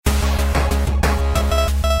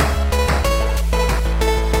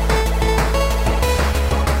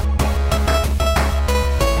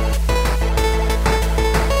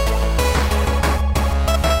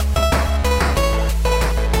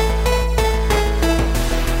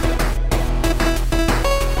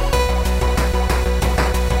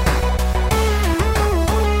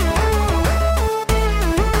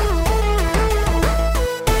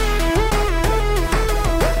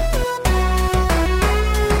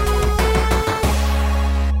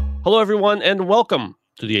Hello, everyone, and welcome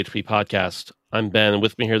to the HP Podcast. I'm Ben, and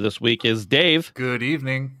with me here this week is Dave. Good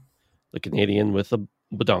evening. The Canadian with a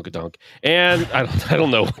badonkadonk. And I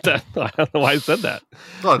don't know what that. I don't know why I said that.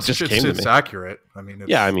 Well, it's accurate. I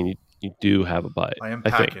mean, you do have a butt. I am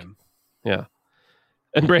packing. Yeah.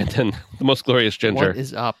 And Brandon, the most glorious ginger. What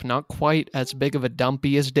is up? Not quite as big of a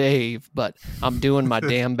dumpy as Dave, but I'm doing my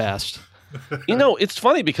damn best. You know, it's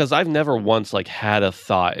funny because I've never once had a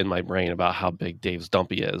thought in my brain about how big Dave's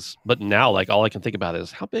dumpy is. But now, all I can think about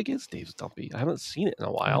is how big is Dave's dumpy? I haven't seen it in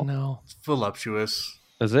a while. No, it's voluptuous.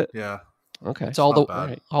 Is it? Yeah. Okay. It's all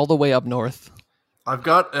the way up north. I've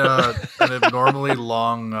got an abnormally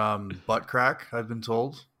long butt crack, I've been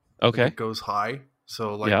told. Okay. It goes high.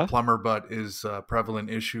 So plumber butt is a prevalent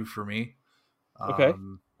issue for me. Okay.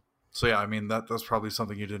 So yeah, I mean that's probably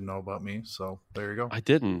something you didn't know about me. So there you go. I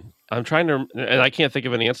didn't. I'm trying to, and I can't think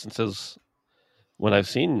of any instances when I've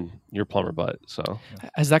seen your plumber butt. So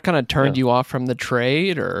has that kind of turned you off from the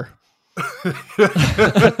trade, or?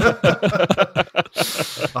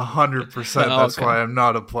 100%. That's why I'm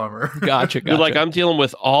not a plumber. Gotcha. You're like, I'm dealing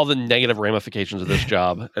with all the negative ramifications of this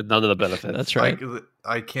job and none of the benefits. That's right.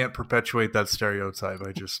 I can't perpetuate that stereotype.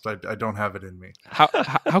 I don't have it in me.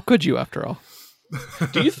 How could you, after all?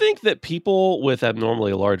 Do you think that people with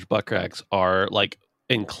abnormally large butt cracks are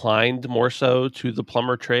inclined more so to the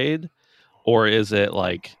plumber trade, or is it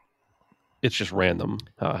it's just random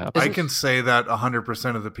how it happens? I can say that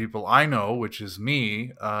 100% of the people I know, which is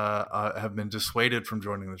me, have been dissuaded from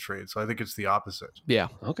joining the trade. So I think it's the opposite. Yeah.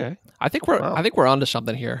 Okay. I think we're onto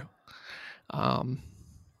something here.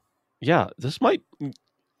 Yeah, this might.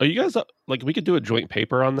 Are you guys we could do a joint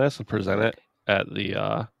paper on this and present it at the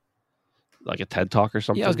a TED Talk or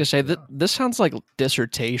something? Yeah, I was gonna say this sounds like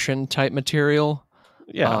dissertation type material.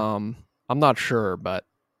 Yeah. I'm not sure, but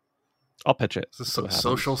I'll pitch it.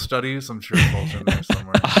 Social studies, I'm sure it falls in there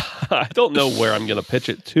somewhere. I don't know where I'm going to pitch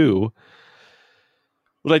it to.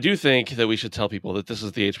 But I do think that we should tell people that this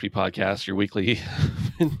is the HP Podcast, your weekly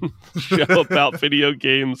show about video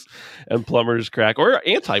games and plumber's crack, or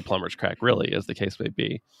anti-plumber's crack, really, as the case may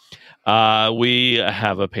be. We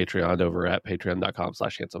have a Patreon over at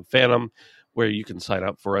patreon.com/handsomephantom, where you can sign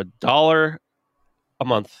up for $1 a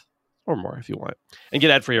month or more if you want, and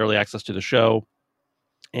get ad-free early access to the show.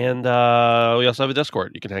 And we also have a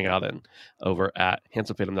Discord you can hang out in over at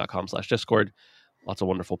handsomephantom.com/Discord. Lots of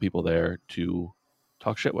wonderful people there to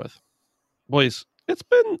talk shit with. Boys, it's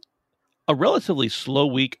been a relatively slow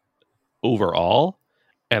week overall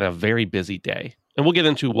and a very busy day. And we'll get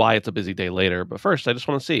into why it's a busy day later. But first, I just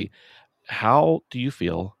want to see, how do you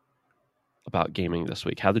feel about gaming this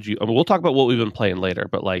week? How did you... we'll talk about what we've been playing later,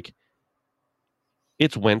 but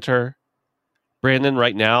it's winter. Brandon,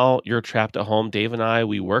 right now, you're trapped at home. Dave and I,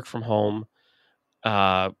 we work from home.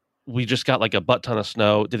 We just got a butt ton of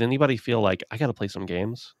snow. Did anybody feel I got to play some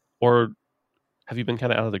games? Or have you been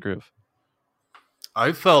kind of out of the groove?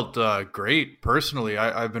 I felt great, personally.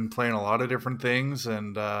 I've been playing a lot of different things,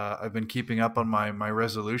 and I've been keeping up on my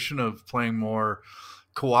resolution of playing more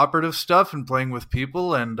cooperative stuff and playing with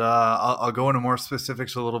people. And I'll go into more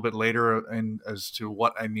specifics a little bit later as to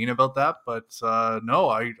what I mean about that. But no,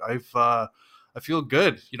 I feel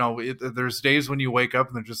good. You know, there's days when you wake up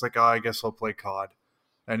and they're just I guess I'll play COD.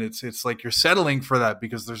 And it's you're settling for that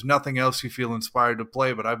because there's nothing else you feel inspired to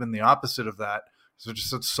play. But I've been the opposite of that. So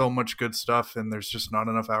it's so much good stuff, and there's just not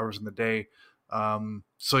enough hours in the day.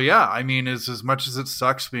 So yeah, I mean, as much as it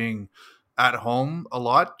sucks being at home a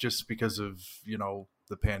lot just because of, the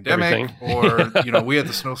pandemic or, we had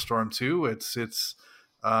the snowstorm too. It's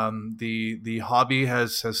the hobby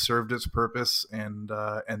has served its purpose and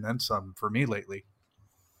then some for me lately.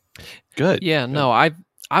 Good. Yeah, no, I've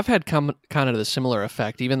had kind of the similar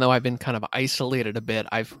effect. Even though I've been kind of isolated a bit,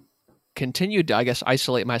 I've continued to, I guess,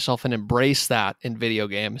 isolate myself and embrace that in video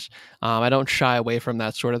games. I don't shy away from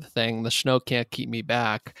that sort of thing. The snow can't keep me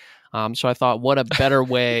back. So I thought, what a better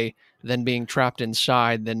way than being trapped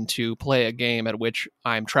inside than to play a game at which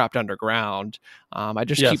I'm trapped underground. I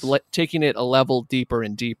just keep taking it a level deeper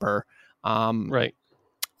and deeper. Right.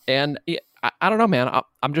 And I don't know, man.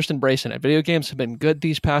 I'm just embracing it. Video games have been good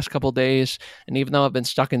these past couple days, and even though I've been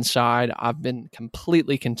stuck inside, I've been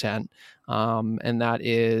completely content. And that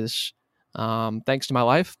is thanks to my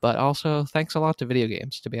life, but also thanks a lot to video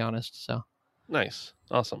games, to be honest. So nice,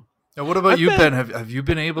 awesome. Now, what about you, Ben? Have you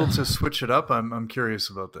been able to switch it up? I'm curious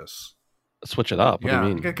about this. Switch it up? What do you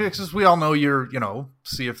mean? Because we all know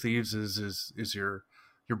Sea of Thieves is your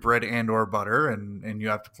bread and or butter, and you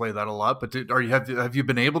have to play that a lot. But have you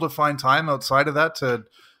been able to find time outside of that to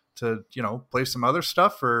play some other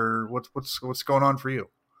stuff, or what's going on for you?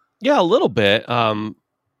 Yeah, a little bit.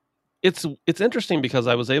 it's interesting because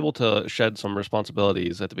I was able to shed some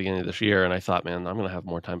responsibilities at the beginning of this year, and I thought, man, I'm going to have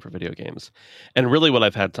more time for video games. And really, what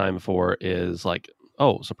I've had time for is like,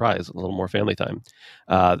 oh, surprise, a little more family time.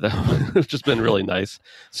 That's just been really nice.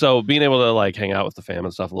 So being able to like hang out with the fam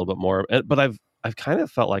and stuff a little bit more. But I've kind of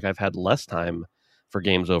felt like I've had less time for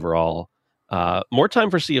games overall. More time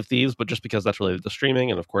for Sea of Thieves, but just because that's related to streaming,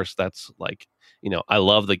 and of course that's like, I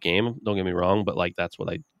love the game. Don't get me wrong, but like that's what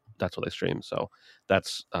I stream. So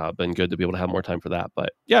that's been good to be able to have more time for that.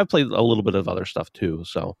 But yeah, I've played a little bit of other stuff too.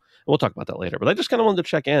 So we'll talk about that later. But I just kind of wanted to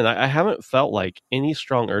check in. I haven't felt like any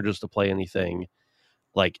strong urges to play anything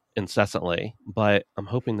like incessantly, but I'm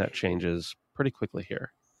hoping that changes pretty quickly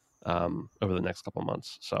here over the next couple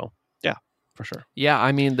months. So yeah, for sure. Yeah,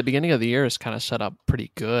 I mean, the beginning of the year is kind of set up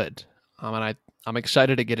pretty good. And I'm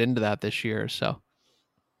excited to get into that this year. So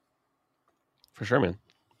for sure, man.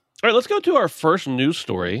 All right, let's go to our first news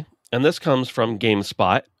story. And this comes from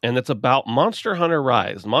GameSpot, and it's about Monster Hunter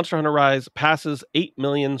Rise. Monster Hunter Rise passes 8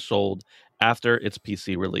 million sold after its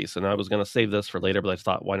PC release. And I was going to save this for later, but I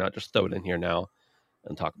thought, why not just throw it in here now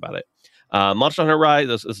and talk about it. Monster Hunter Rise,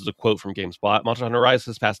 this is a quote from GameSpot. Monster Hunter Rise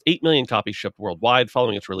has passed 8 million copies shipped worldwide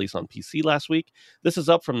following its release on PC last week. This is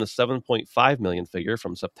up from the 7.5 million figure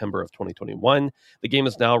from September of 2021. The game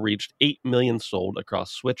has now reached 8 million sold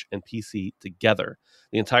across Switch and PC together.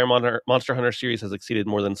 The entire Monster Hunter series has exceeded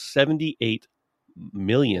more than 78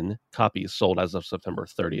 million copies sold as of September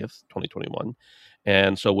 30th, 2021.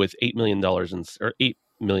 And so with $8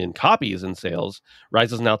 million copies in sales,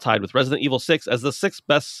 Rise is now tied with Resident Evil 6 as the 6th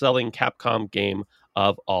best-selling Capcom game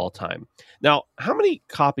of all time. Now, how many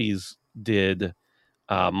copies did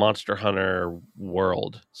Monster Hunter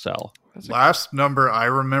World sell? Last number I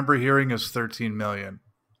remember hearing is 13 million.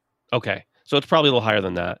 Okay, so it's probably a little higher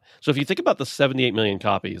than that. So if you think about the 78 million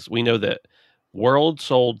copies, we know that World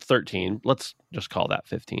sold 13. Let's just call that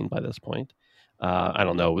 15 by this point. I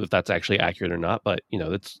don't know if that's actually accurate or not, but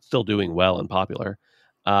it's still doing well and popular.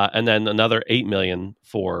 And then another 8 million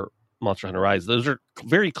for Monster Hunter Rise. Those are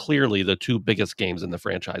very clearly the two biggest games in the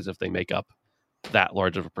franchise if they make up that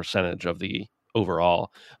large of a percentage of the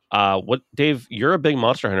overall. Dave, you're a big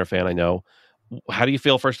Monster Hunter fan, I know. How do you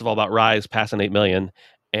feel, first of all, about Rise passing 8 million?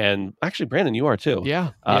 And actually, Brandon, you are too.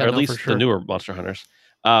 Yeah. Or at least the newer Monster Hunters.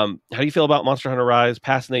 How do you feel about Monster Hunter Rise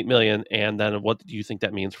passing 8 million? And then what do you think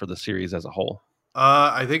that means for the series as a whole?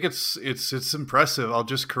 I think it's impressive. I'll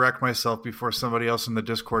just correct myself before somebody else in the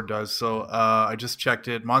Discord does. So I just checked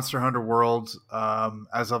it. Monster Hunter World,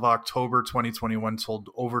 as of October 2021, sold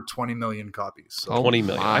over 20 million copies. So 20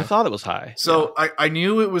 million. I thought it was high. So yeah. I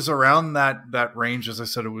knew it was around that range. As I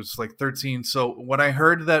said, it was like 13. So when I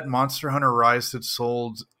heard that Monster Hunter Rise had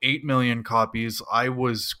sold 8 million copies, I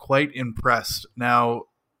was quite impressed. Now,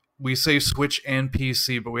 we say Switch and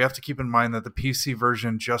PC, but we have to keep in mind that the PC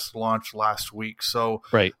version just launched last week. So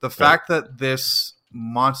the fact that this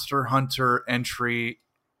Monster Hunter entry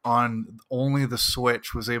on only the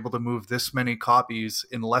Switch was able to move this many copies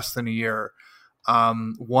in less than a year,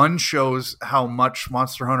 one, shows how much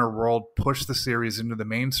Monster Hunter World pushed the series into the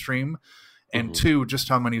mainstream, and two, just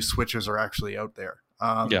how many Switches are actually out there.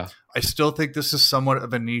 I still think this is somewhat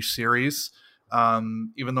of a niche series.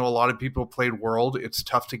 Even though a lot of people played World, it's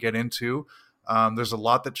tough to get into. There's a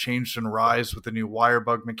lot that changed in Rise with the new wire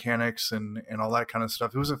bug mechanics and all that kind of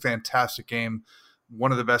stuff. It was a fantastic game,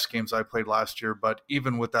 one of the best games I played last year. But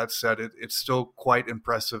even with that said, it's still quite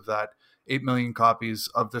impressive that 8 million copies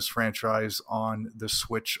of this franchise on the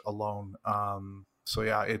Switch alone. So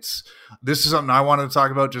yeah, this is something I wanted to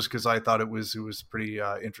talk about just because I thought it was pretty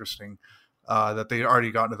interesting. That they had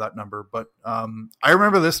already gotten to that number. But I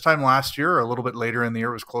remember this time last year, a little bit later in the year,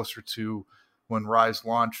 it was closer to when Rise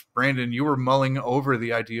launched. Brandon, you were mulling over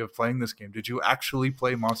the idea of playing this game. Did you actually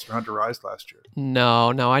play Monster Hunter Rise last year?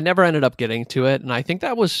 No, I never ended up getting to it. And I think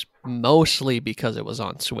that was mostly because it was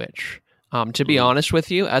on Switch. To be honest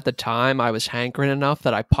with you, at the time, I was hankering enough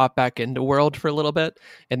that I popped back into World for a little bit.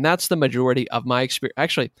 And that's the majority of my experience.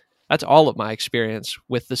 Actually, that's all of my experience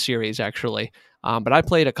with the series, actually. But I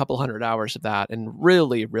played a couple hundred hours of that and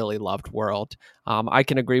really, really loved World. I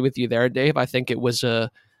can agree with you there, Dave. I think it was a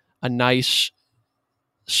nice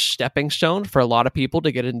stepping stone for a lot of people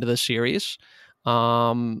to get into the series.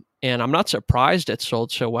 And I'm not surprised it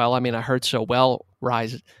sold so well. I mean, I heard so well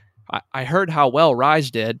Rise. I heard how well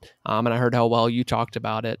Rise did, and I heard how well you talked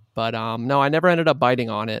about it. But no, I never ended up biting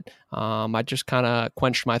on it. I just kind of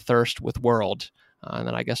quenched my thirst with World, and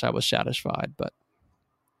then I guess I was satisfied. But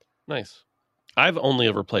nice. I've only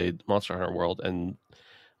ever played Monster Hunter World, and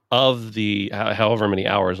of the however many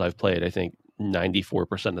hours I've played, I think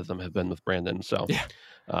 94% of them have been with Brandon. So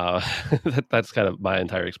that's kind of my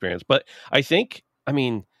entire experience. But I think,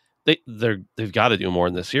 they've got to do more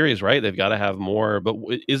in this series, right? They've got to have more. But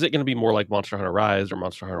is it going to be more like Monster Hunter Rise or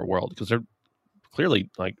Monster Hunter World? Because they're clearly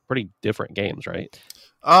like pretty different games, right?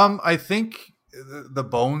 I think the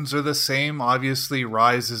bones are the same. Obviously,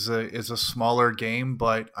 Rise is a smaller game,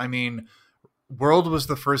 but I mean, World was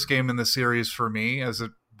the first game in the series for me, as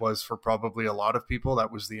it was for probably a lot of people.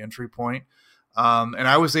 That was the entry point. And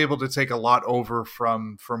I was able to take a lot over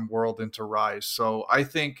from World into Rise. So I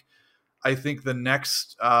think the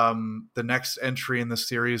next entry in the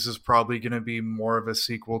series is probably going to be more of a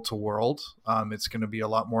sequel to World. It's going to be a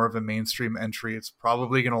lot more of a mainstream entry. It's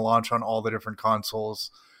probably going to launch on all the different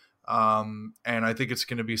consoles. And I think it's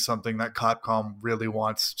going to be something that Capcom really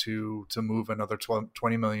wants to move another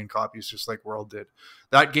 20 million copies, just like World did.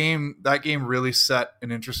 That game really set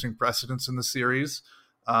an interesting precedence in the series.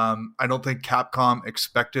 I don't think Capcom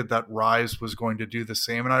expected that Rise was going to do the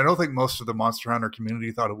same, and I don't think most of the Monster Hunter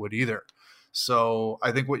community thought it would either. So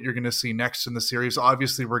I think what you're going to see next in the series,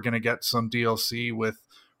 obviously we're going to get some DLC with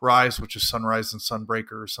Rise, which is Sunrise and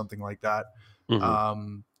Sunbreaker or something like that.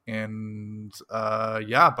 Mhm.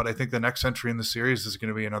 But I think the next entry in the series is going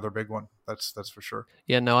to be another big one. That's for sure.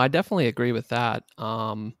 Yeah, no, I definitely agree with that.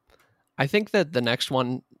 I think that the next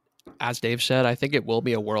one, as Dave said, I think it will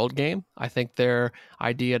be a World game. I think their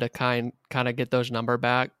idea to kind of get those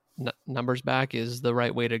numbers back is the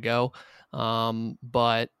right way to go.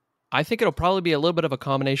 But I think it'll probably be a little bit of a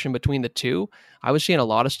combination between the two. I was seeing a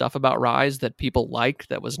lot of stuff about Rise that people liked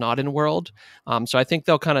that was not in World. So I think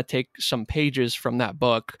they'll kind of take some pages from that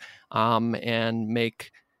book and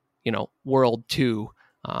make, World 2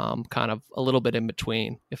 kind of a little bit in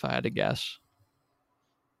between, if I had to guess.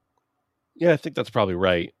 Yeah, I think that's probably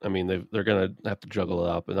right. I mean, they're going to have to juggle it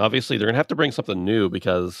up. And obviously, they're going to have to bring something new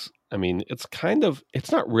because, I mean, it's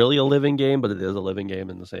not really a living game, but it is a living game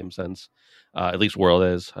in the same sense. At least World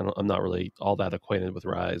is. I'm not really all that acquainted with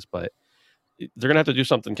Rise, but they're going to have to do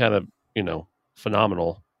something kind of,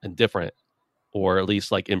 phenomenal and different, or at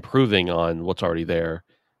least like improving on what's already there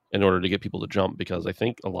in order to get people to jump. Because I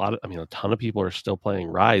think a ton of people are still playing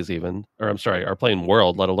Rise are playing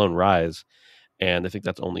World, let alone Rise. And I think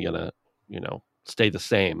that's only going to, stay the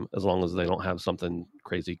same as long as they don't have something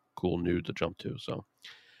crazy cool new to jump to. So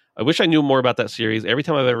I wish I knew more about that series. Every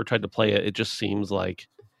time I've ever tried to play it, it just seems like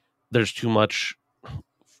there's too much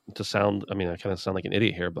to sound. I mean, I kind of sound like an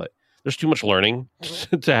idiot here, but there's too much learning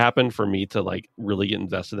to happen for me to like really get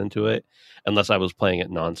invested into it unless I was playing it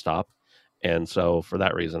nonstop. And so for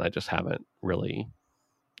that reason, I just haven't really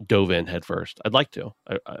dove in head first. I'd like to.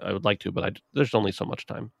 I would like to, but there's only so much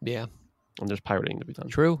time. Yeah. And there's pirating to be done.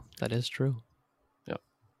 True. That is true. Yeah.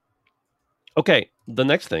 Okay. The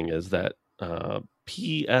next thing is that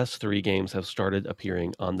PS3 games have started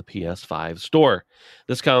appearing on the PS5 store.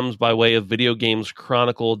 This comes by way of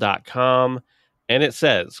videogameschronicle.com, and it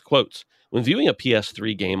says, quotes, when viewing a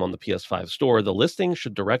PS3 game on the PS5 store, the listing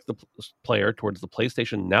should direct the player towards the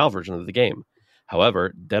PlayStation Now version of the game.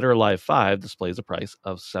 However, Dead or Alive 5 displays a price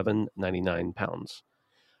of £7.99.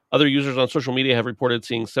 Other users on social media have reported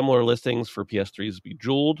seeing similar listings for PS3's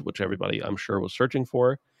Bejeweled, which everybody, I'm sure, was searching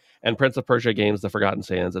for, and Prince of Persia games, The Forgotten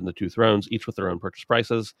Sands and The Two Thrones, each with their own purchase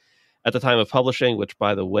prices. At the time of publishing, which,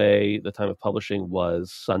 by the way, the time of publishing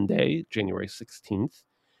was Sunday, January 16th,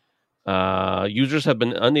 users have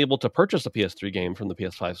been unable to purchase a PS3 game from the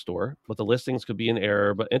PS5 store, but the listings could be in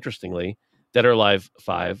error. But interestingly, Dead or Alive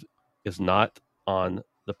 5 is not on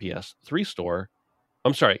the PS3 store.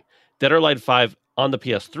 I'm sorry, Dead or Alive 5 on the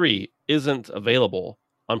PS3 isn't available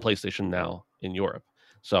on PlayStation Now in Europe.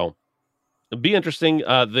 So it'd be interesting.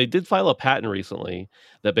 They did file a patent recently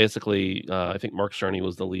that basically, I think Mark Cerny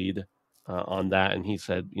was the lead on that. And he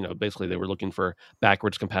said, basically they were looking for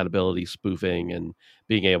backwards compatibility spoofing and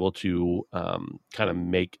being able to kind of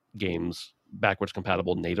make games backwards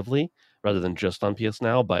compatible natively rather than just on PS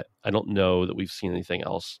Now. But I don't know that we've seen anything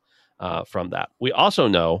else from that. We also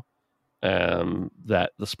know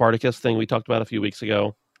that the Spartacus thing we talked about a few weeks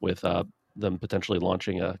ago with them potentially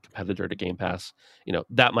launching a competitor to Game Pass,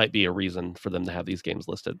 that might be a reason for them to have these games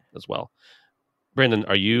listed as well. Brandon,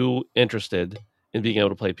 are you interested in being able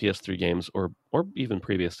to play PS3 games or even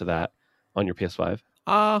previous to that on your PS5?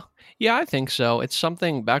 Yeah, I think so. It's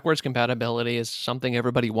something, backwards compatibility is something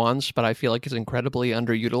everybody wants, but I feel like it's incredibly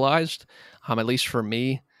underutilized, at least for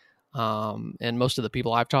me. And most of the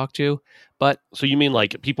people I've talked to. But so you mean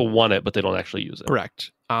like people want it, but they don't actually use it?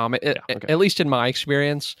 Correct. At least in my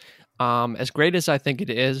experience, as great as I think it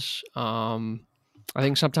is, I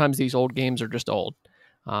think sometimes these old games are just old.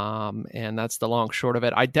 And that's the long short of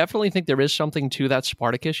it. I definitely think there is something to that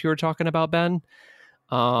Spartacus you were talking about, Ben.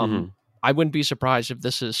 I wouldn't be surprised if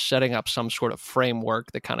this is setting up some sort of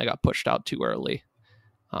framework that kind of got pushed out too early.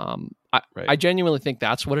 I genuinely think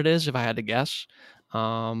that's what it is, if I had to guess,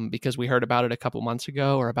 because we heard about it a couple months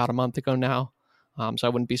ago, or about a month ago now. So I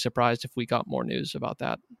wouldn't be surprised if we got more news about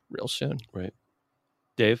that real soon. Right.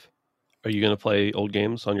 Dave, are you going to play old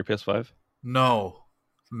games on your PS5? No.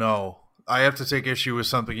 I have to take issue with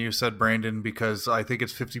something you said, Brandon, because I think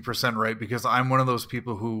it's 50% right, because I'm one of those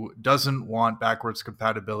people who doesn't want backwards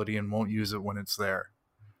compatibility and won't use it when it's there.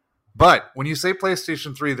 But when you say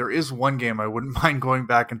PlayStation 3, there is one game I wouldn't mind going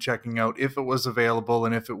back and checking out if it was available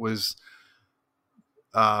and if it was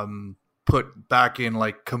put back in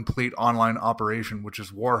like complete online operation, which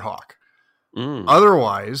is Warhawk.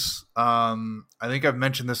 Otherwise, I think I've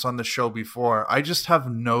mentioned this on the show before. I just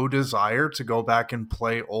have no desire to go back and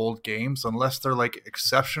play old games unless they're like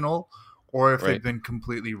exceptional or if they've been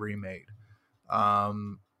completely remade.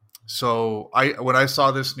 So when I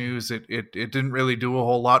saw this news, it didn't really do a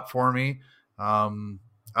whole lot for me. I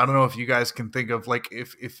don't know if you guys can think of like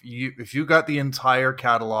if you got the entire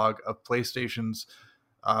catalog of PlayStation's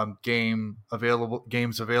games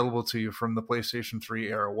available to you from the PlayStation 3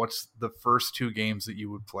 era, what's the first two games that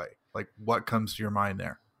you would play? Like, what comes to your mind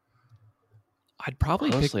there? I'd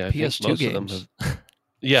probably Honestly, pick PS2 games.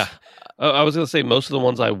 Yeah. I was going to say most of the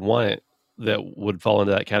ones I want that would fall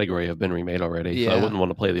into that category have been remade already. So I wouldn't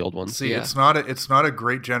want to play the old ones. See, it's not a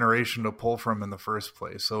great generation to pull from in the first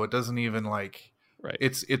place. So it doesn't even like,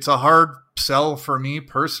 it's a hard sell for me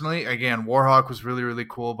personally. Again, Warhawk was really, really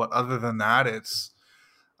cool. But other than that,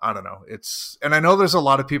 I don't know. And I know there's a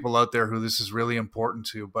lot of people out there who this is really important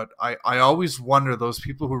to, but I always wonder, those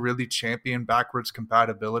people who really champion backwards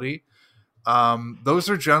compatibility, those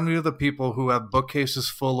are generally the people who have bookcases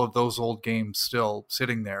full of those old games still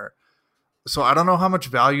sitting there. So I don't know how much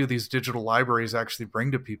value these digital libraries actually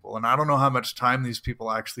bring to people. And I don't know how much time these people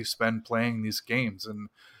actually spend playing these games. And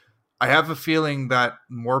I have a feeling that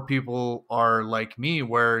more people are like me,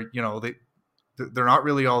 where, they're not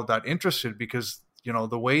really all that interested, because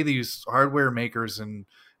the way these hardware makers and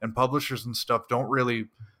publishers and stuff don't really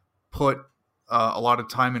put a lot of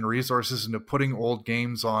time and resources into putting old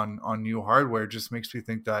games on new hardware just makes me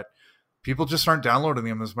think that people just aren't downloading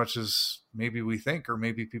them as much as maybe we think, or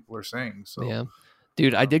maybe people are saying. So, yeah,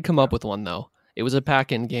 dude, I did come up with one though. It was a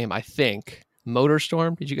pack-in game, I think.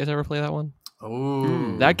 MotorStorm. Did you guys ever play that one?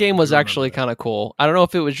 Oh, that game was actually kind of cool. I don't know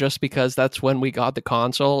if it was just because that's when we got the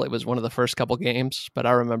console. It was one of the first couple games, but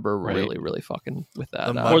I remember really, really fucking with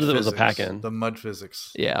that. More than it was a pack-in. The mud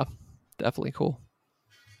physics. Yeah, definitely cool.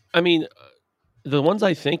 I mean, the ones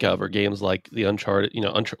I think of are games like the Uncharted.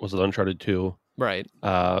 Was it Uncharted 2? Right.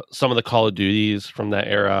 Some of the Call of Duties from that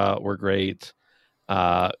era were great.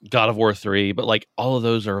 God of War 3, but like all of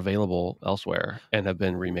those are available elsewhere and have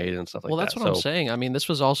been remade and stuff like that. Well, that's what I'm saying. I mean, this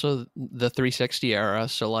was also the 360 era,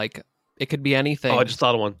 so like it could be anything. Oh, I just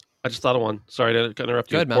thought of one. Sorry to interrupt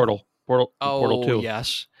you. Good, man. Portal 2.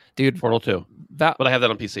 Yes, dude. Portal 2. But I have that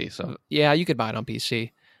on PC, so. Yeah, you could buy it on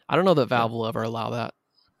PC. I don't know that Valve will ever allow that.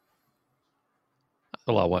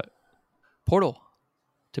 Allow what? Portal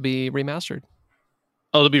to be remastered.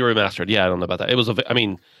 Oh, to be remastered. Yeah, I don't know about that. It was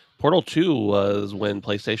Portal 2 was when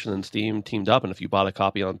PlayStation and Steam teamed up, and if you bought a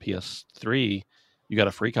copy on PS3, you got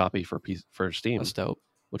a free copy for Steam. That's dope.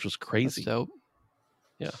 Which was crazy. That's dope.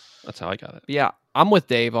 Yeah, that's how I got it. Yeah, I'm with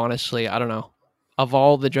Dave, honestly. I don't know. Of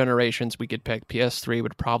all the generations we could pick, PS3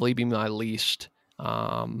 would probably be my least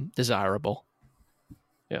desirable.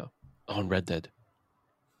 Yeah. Oh, and Red Dead.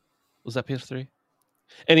 Was that PS3?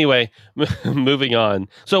 Anyway, moving on.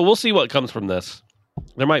 So we'll see what comes from this.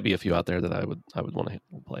 There might be a few out there that I would want to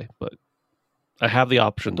play, but I have the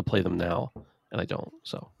option to play them now, and I don't.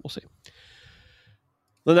 So we'll see.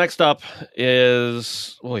 The next up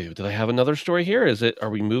is, did I have another story here? Are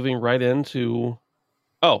we moving right into?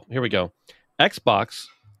 Oh, here we go. Xbox,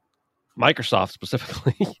 Microsoft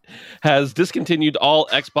specifically, has discontinued all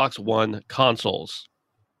Xbox One consoles.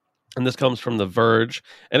 And this comes from The Verge,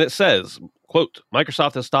 and it says, quote,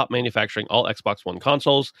 Microsoft has stopped manufacturing all Xbox One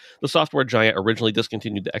consoles. The software giant originally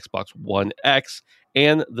discontinued the Xbox One X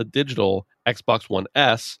and the digital Xbox One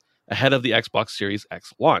S ahead of the Xbox Series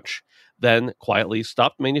X launch, then quietly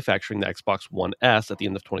stopped manufacturing the Xbox One S at the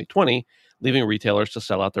end of 2020, leaving retailers to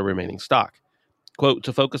sell out their remaining stock. Quote,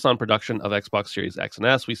 to focus on production of Xbox Series X and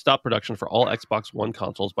S, we stopped production for all Xbox One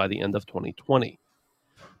consoles by the end of 2020.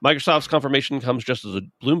 Microsoft's confirmation comes just as a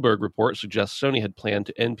Bloomberg report suggests Sony had planned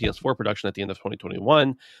to end PS4 production at the end of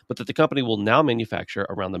 2021, but that the company will now manufacture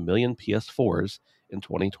around 1 million PS4s in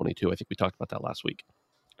 2022. I think we talked about that last week.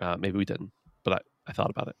 Maybe we didn't, but I thought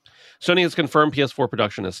about it. Sony has confirmed PS4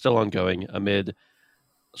 production is still ongoing amid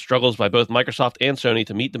struggles by both Microsoft and Sony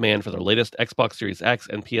to meet demand for their latest Xbox Series X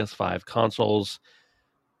and PS5 consoles.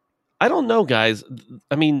 I don't know, guys.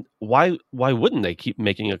 I mean, why wouldn't they keep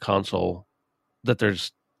making a console that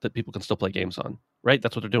people can still play games on? Right?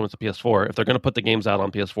 That's what they're doing with the PS4. If they're going to put the games out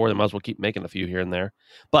on PS4, they might as well keep making a few here and there.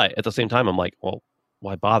 But at the same time, I'm like, well,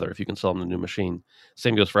 why bother if you can sell them the new machine?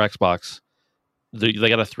 Same goes for Xbox. They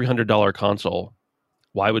got a $300 console.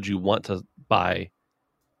 Why would you want to buy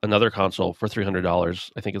another console for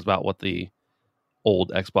 $300? I think is about what the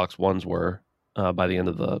old Xbox Ones were by the end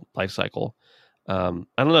of the life cycle. I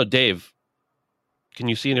don't know, Dave. Can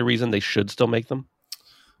you see any reason they should still make them?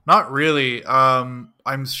 Not really.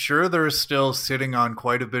 I'm sure they're still sitting on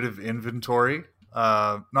quite a bit of inventory.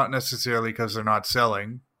 Not necessarily because they're not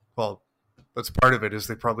selling. Well, that's part of it. Is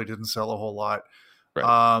they probably didn't sell a whole lot.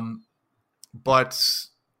 Right. But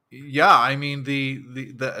yeah, I mean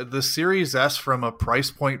the Series S from a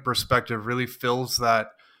price point perspective really fills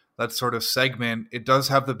that sort of segment. It does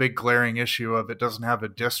have the big glaring issue of it doesn't have a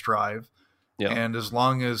disk drive. Yeah. And as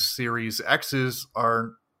long as Series X's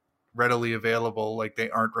aren't readily available, like they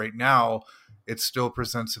aren't right now, it still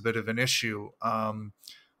presents a bit of an issue.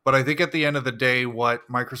 But I think at the end of the day, what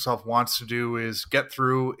Microsoft wants to do is get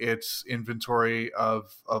through its inventory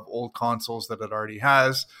of old consoles that it already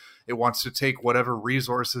has. It wants to take whatever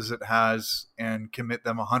resources it has and commit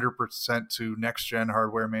them 100% to next-gen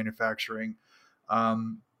hardware manufacturing.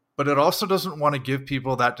 But it also doesn't want to give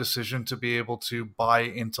people that decision to be able to buy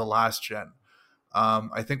into last-gen.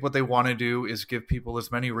 I think what they want to do is give people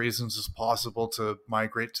as many reasons as possible to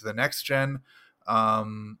migrate to the next gen.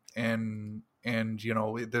 And you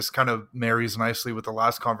know, this kind of marries nicely with the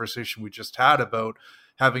last conversation we just had about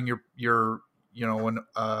having your you know,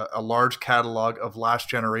 a large catalog of last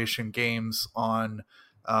generation games on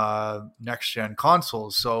next gen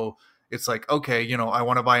consoles. So it's like, okay, you know, I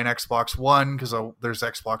want to buy an Xbox One because there's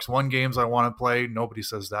Xbox One games I want to play. Nobody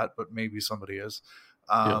says that, but maybe somebody is.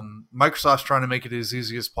 Microsoft's trying to make it as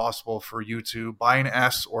easy as possible for you to buy an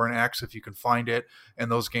S or an X if you can find it,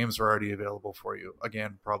 and those games are already available for you.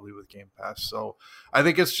 Again, probably with Game Pass. So I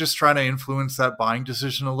think it's just trying to influence that buying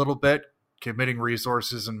decision a little bit, committing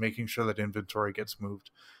resources and making sure that inventory gets moved.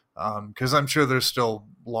 Because I'm sure there's still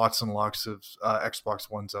lots and lots of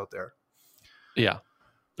Xbox Ones out there. Yeah.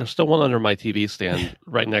 There's still one under my TV stand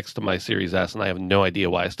right next to my Series S, and I have no idea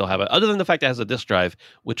why I still have it, other than the fact it has a disk drive,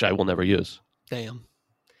 which I will never use. Damn.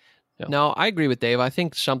 Yeah. No, I agree with Dave. I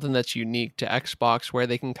think something that's unique to Xbox where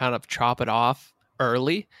they can kind of chop it off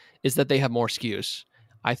early is that they have more SKUs.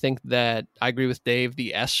 I think that I agree with Dave.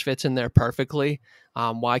 The S fits in there perfectly.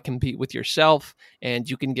 Why compete with yourself? And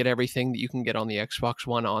you can get everything that you can get on the Xbox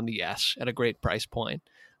One on the S at a great price point.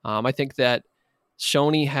 I think that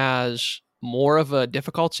Sony has more of a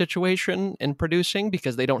difficult situation in producing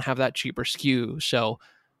because they don't have that cheaper SKU. So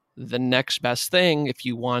the next best thing, if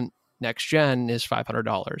you want next gen, is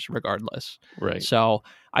 $500 regardless. Right. So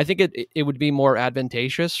I think it would be more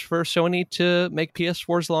advantageous for Sony to make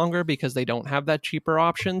PS4s longer because they don't have that cheaper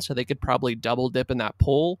option. So they could probably double dip in that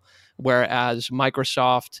pool. Whereas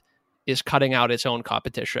Microsoft is cutting out its own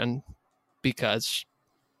competition because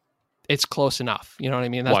it's close enough. You know what I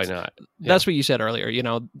mean? Why not? Yeah. That's what you said earlier. You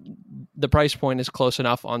know, the price point is close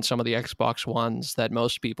enough on some of the Xbox Ones that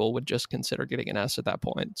most people would just consider getting an S at that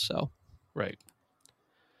point. So, right.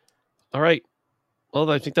 All right. Well,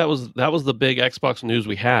 I think that was the big Xbox news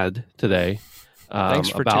we had today. Thanks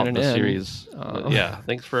for about tuning the in. Series. Yeah,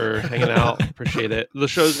 thanks for hanging out. Appreciate it. The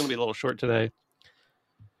show's going to be a little short today.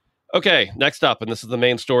 Okay, next up, and this is the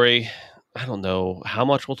main story. I don't know how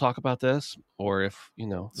much we'll talk about this, or if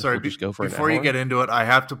Sorry, we'll just go for before you get into it, I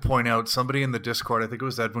have to point out somebody in the Discord. I think it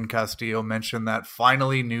was Edwin Castillo mentioned that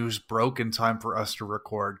finally news broke in time for us to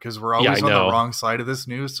record because we're always on the wrong side of this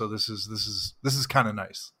news. So this is kind of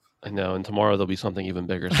nice. I know, and tomorrow there'll be something even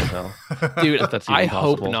bigger somehow. Dude, that's I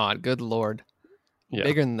possible. hope not. Good Lord. Yeah.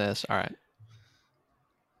 Bigger than this. All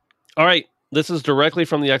right. This is directly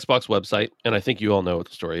from the Xbox website, and I think you all know what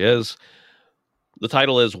the story is. The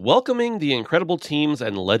title is Welcoming the Incredible Teams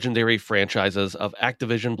and Legendary Franchises of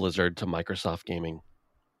Activision Blizzard to Microsoft Gaming.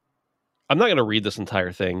 I'm not going to read this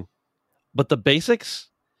entire thing, but the basics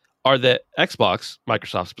are that Xbox,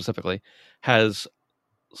 Microsoft specifically, has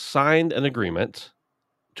signed an agreement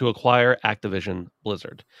to acquire Activision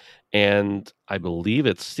Blizzard. And I believe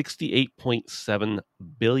it's $68.7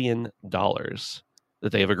 billion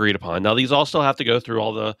that they have agreed upon. Now, these all still have to go through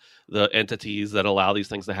all the entities that allow these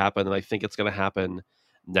things to happen. And I think it's going to happen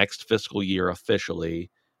next fiscal year officially,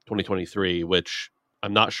 2023, which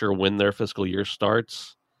I'm not sure when their fiscal year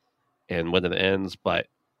starts and when it ends. But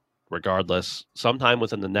regardless, sometime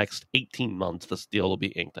within the next 18 months, this deal will be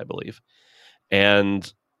inked, I believe.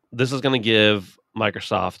 And this is going to give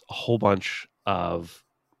Microsoft a whole bunch of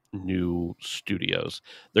new studios.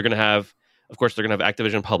 They're going to have, of course, they're going to have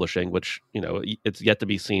Activision Publishing, which, you know, it's yet to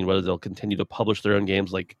be seen whether they'll continue to publish their own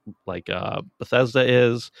games like Bethesda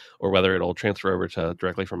is, or whether it'll transfer over to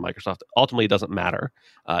directly from Microsoft. Ultimately, it doesn't matter.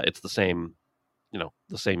 It's the same, you know,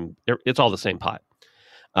 it's all the same pot.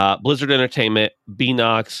 Blizzard Entertainment,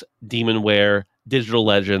 Beenox, Demonware, Digital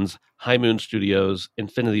Legends, High Moon Studios,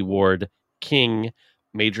 Infinity Ward, King,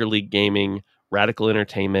 Major League Gaming, Radical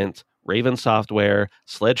Entertainment, Raven Software,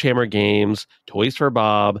 Sledgehammer Games, Toys for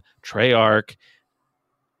Bob, Treyarch.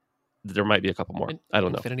 There might be a couple more. I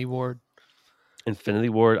don't know. Infinity Ward.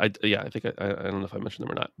 I think I don't know if I mentioned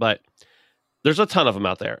them or not, but there's a ton of them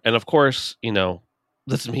out there. And of course, you know,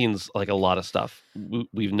 this means like a lot of stuff.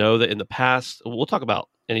 We know that in the past, we'll talk about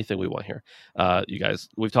anything we want here. You guys,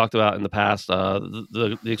 we've talked about in the past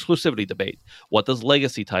the exclusivity debate. What does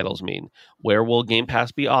legacy titles mean? Where will Game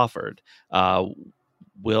Pass be offered?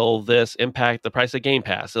 Will this impact the price of Game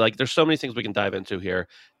Pass? Like, there's so many things we can dive into here.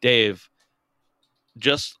 Dave,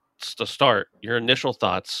 just to start, your initial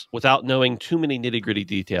thoughts, without knowing too many nitty-gritty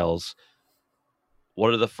details,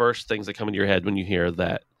 what are the first things that come into your head when you hear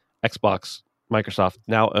that Microsoft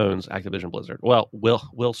now owns Activision Blizzard? Well,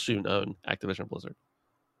 will soon own Activision Blizzard.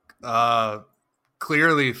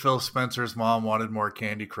 Clearly, Phil Spencer's mom wanted more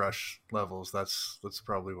Candy Crush levels. That's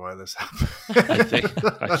probably why this happened. I think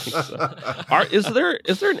so.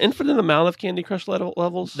 Is there an infinite amount of Candy Crush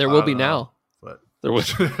levels? There will be now. But there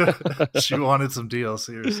was. She wanted some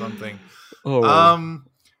DLC or something. Oh.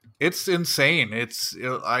 It's insane.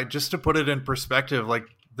 Just to put it in perspective, like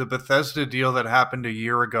the Bethesda deal that happened a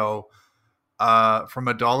year ago, from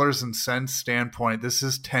a dollars and cents standpoint, this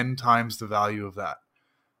is 10 times the value of that.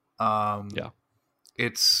 Yeah.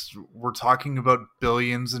 We're talking about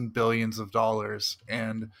billions and billions of dollars.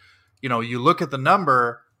 And, you know, you look at the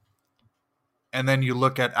number and then you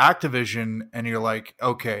look at Activision and you're like,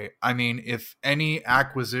 okay, I mean, if any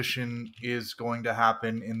acquisition is going to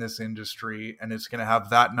happen in this industry and it's going to have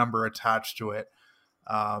that number attached to it,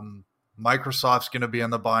 Microsoft's going to be on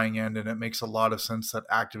the buying end, and it makes a lot of sense that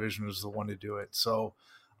Activision is the one to do it. So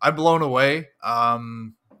I'm blown away.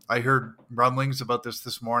 I heard rumblings about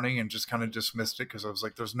this morning and just kind of dismissed it because I was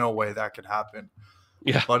like, there's no way that could happen.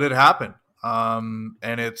 Yeah. But it happened. And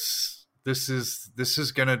this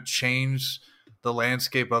is going to change the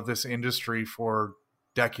landscape of this industry for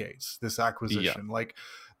decades, this acquisition. Yeah. Like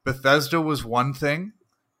Bethesda was one thing,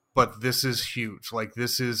 but this is huge. Like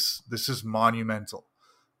this is monumental.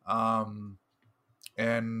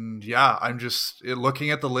 And yeah, I'm just looking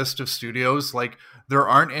at the list of studios. Like there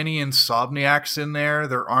aren't any Insomniacs in there.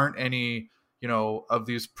 There aren't any, you know, of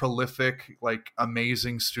these prolific, like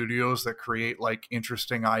amazing studios that create like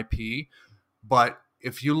interesting IP. But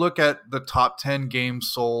if you look at the top 10 games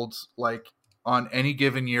sold, like on any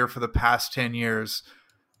given year for the past 10 years,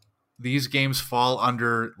 these games fall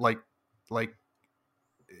under like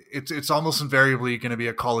it's almost invariably going to be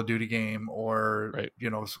a Call of Duty game or, right, you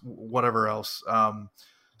know, whatever else.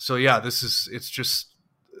 So yeah, it's just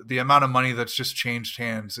the amount of money that's just changed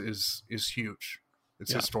hands is huge.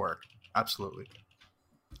 It's historic. Absolutely.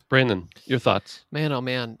 Brandon, your thoughts? Man, oh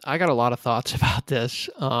man, I got a lot of thoughts about this.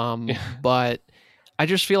 But I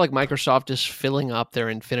just feel like Microsoft is filling up their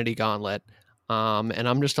Infinity Gauntlet. And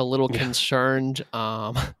I'm just a little concerned.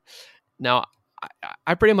 Now,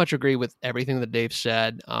 I pretty much agree with everything that Dave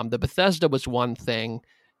said. The Bethesda was one thing,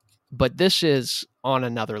 but this is on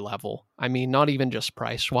another level. I mean, not even just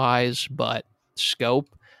price-wise, but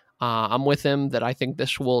scope. I'm with him that I think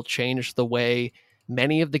this will change the way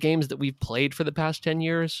many of the games that we've played for the past 10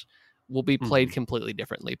 years will be played completely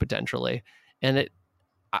differently, potentially. And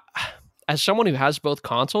as someone who has both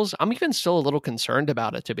consoles, I'm even still a little concerned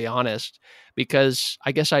about it, to be honest, because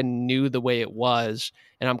I guess I knew the way it was,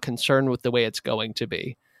 and I'm concerned with the way it's going to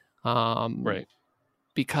be. Right.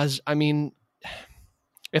 Because, I mean,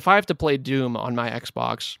 if I have to play Doom on my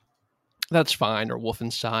Xbox, that's fine, or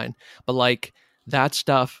Wolfenstein, but like that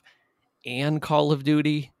stuff and Call of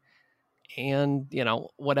Duty and, you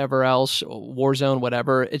know, whatever else, Warzone,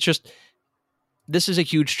 whatever, it's just, this is a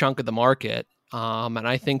huge chunk of the market. And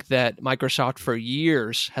I think that Microsoft for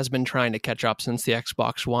years has been trying to catch up since the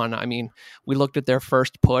Xbox One. I mean, we looked at their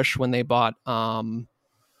first push when they bought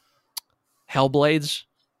Hellblades.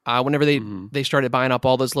 Whenever they started buying up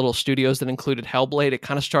all those little studios that included Hellblade, it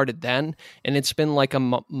kind of started then. And it's been like a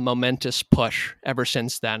momentous push ever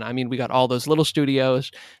since then. I mean, we got all those little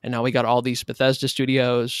studios, and now we got all these Bethesda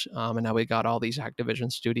studios, and now we got all these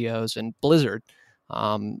Activision studios, and Blizzard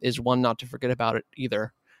is one not to forget about it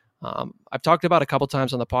either. I've talked about a couple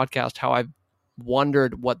times on the podcast how I've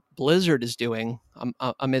wondered what Blizzard is doing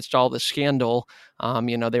amidst all the scandal.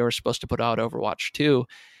 You know, they were supposed to put out Overwatch 2.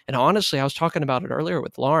 And honestly, I was talking about it earlier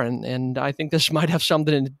with Lauren, and I think this might have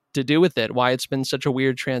something to do with it, why it's been such a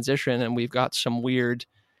weird transition. And we've got some weird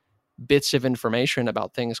bits of information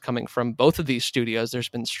about things coming from both of these studios. There's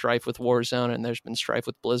been strife with Warzone and there's been strife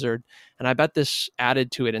with Blizzard. And I bet this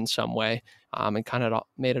added to it in some way, and kind of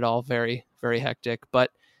made it all very, very hectic, but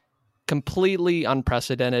completely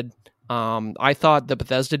unprecedented. I thought the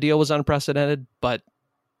Bethesda deal was unprecedented, but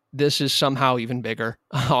this is somehow even bigger.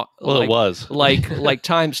 Well, it was like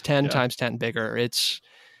times 10, Yeah. times 10 bigger. It's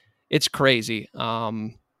crazy.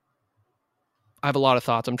 I have a lot of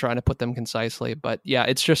thoughts. I'm trying to put them concisely, but yeah,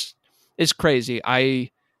 it's crazy. I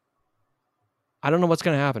don't know what's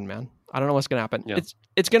going to happen, man. I don't know what's going to happen. Yeah.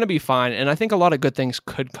 It's going to be fine. And I think a lot of good things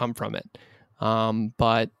could come from it.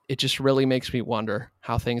 But it just really makes me wonder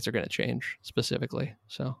how things are going to change specifically.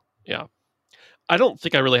 So, Yeah. I don't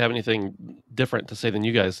think I really have anything different to say than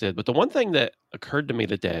you guys did, but the one thing that occurred to me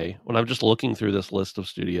today when I'm just looking through this list of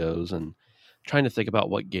studios and trying to think about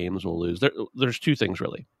what games will lose, there's two things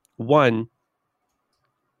really. One,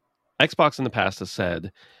 Xbox in the past has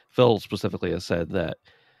said, Phil specifically has said that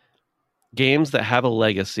games that have a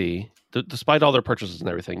legacy, despite all their purchases and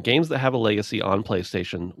everything, games that have a legacy on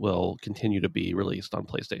PlayStation will continue to be released on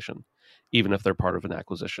PlayStation, even if they're part of an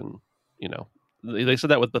acquisition. You know, they said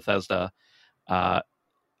that with Bethesda.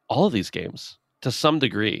 All of these games, to some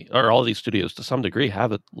degree, or all of these studios, to some degree,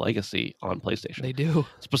 have a legacy on PlayStation. they do.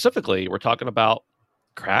 Specifically, we're talking about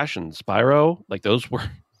Crash and Spyro. Like those were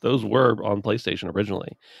on PlayStation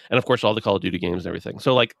originally, and of course all the Call of Duty games and everything.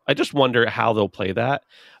 So like, I just wonder how they'll play that.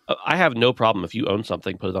 I have no problem if you own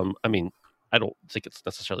something, put it on. I mean, I don't think it's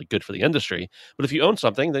necessarily good for the industry, but if you own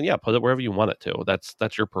something, then yeah, put it wherever you want it to.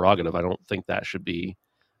 That's your prerogative. I don't think that should be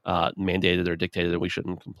mandated or dictated, and we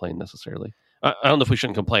shouldn't complain necessarily. I don't know if we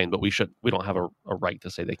shouldn't complain, but we don't have a right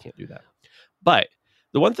to say they can't do that. But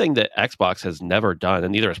the one thing that Xbox has never done,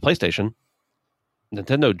 and neither has PlayStation,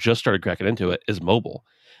 Nintendo just started cracking into it, is mobile.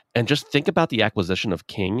 And just think about the acquisition of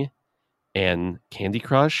King and Candy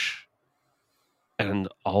Crush and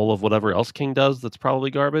all of whatever else King does that's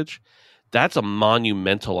probably garbage. That's a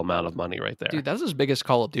monumental amount of money right there. Dude, that's as big as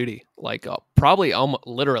Call of Duty. Like probably almost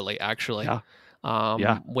literally, actually.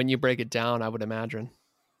 Yeah. When you break it down, I would imagine.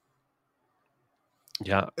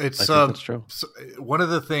 Yeah, It's I think that's true. so one of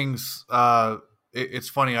the things. It's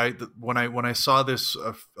funny. When I saw this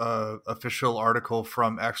official article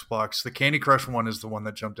from Xbox, the Candy Crush one is the one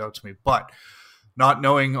that jumped out to me. But not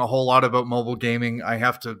knowing a whole lot about mobile gaming, I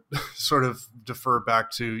have to sort of defer back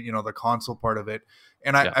to the console part of it.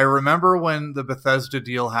 And I remember when the Bethesda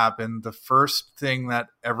deal happened, the first thing that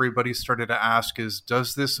everybody started to ask is,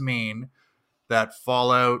 does this mean that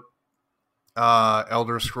Fallout,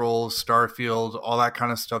 Elder Scrolls, Starfield, all that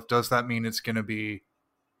kind of stuff, does that mean it's going to be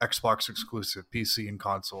Xbox exclusive, PC and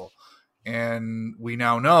console? And we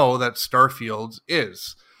now know that Starfield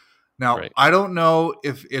is. Now, Right. I don't know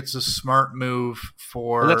if it's a smart move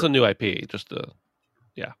for... And that's a new IP, just to...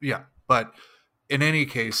 Yeah, but in any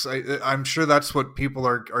case, I'm sure that's what people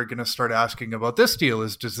are going to start asking about this deal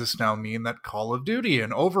is, does this now mean that Call of Duty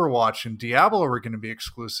and Overwatch and Diablo are going to be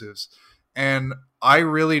exclusives? And I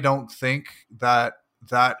really don't think that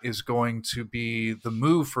is going to be the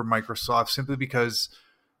move for Microsoft, simply because,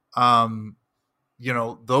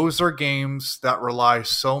 those are games that rely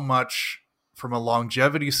so much from a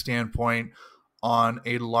longevity standpoint on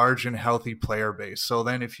a large and healthy player base. So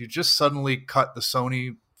then if you just suddenly cut the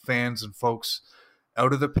Sony fans and folks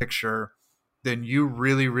out of the picture, then you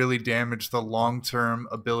really, really damage the long-term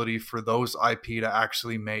ability for those IP to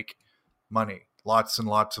actually make money. Lots and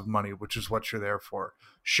lots of money, which is what you're there for.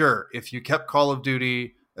 Sure, if you kept Call of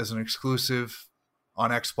Duty as an exclusive on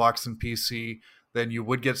Xbox and PC, then you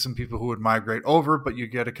would get some people who would migrate over, but you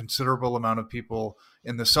get a considerable amount of people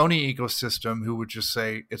in the Sony ecosystem who would just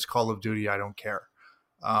say, it's Call of Duty, I don't care.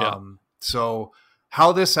 So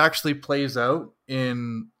how this actually plays out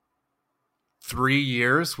in 3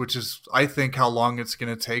 years, which is, I think, how long it's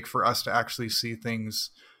going to take for us to actually see things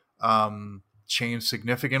change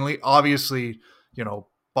significantly. Obviously,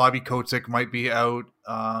 Bobby Kotick might be out.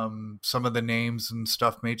 Some of the names and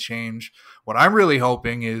stuff may change. What I'm really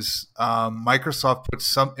hoping is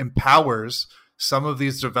Microsoft empowers some of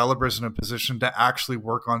these developers in a position to actually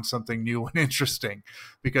work on something new and interesting,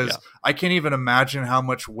 because I can't even imagine how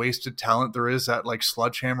much wasted talent there is at like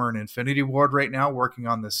Sledgehammer and Infinity Ward right now working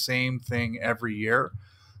on the same thing every year.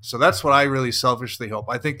 So that's what I really selfishly hope.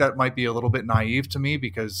 I think that might be a little bit naive to me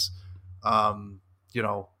because,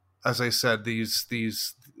 as I said, these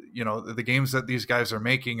the games that these guys are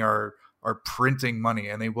making are printing money,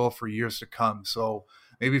 and they will for years to come. So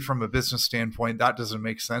maybe from a business standpoint, that doesn't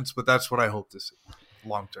make sense, but that's what I hope to see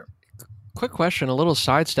long term. Quick question, a little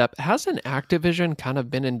sidestep. Hasn't Activision kind of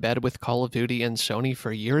been in bed with Call of Duty and Sony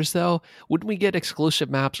for years, though? Wouldn't we get exclusive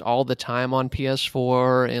maps all the time on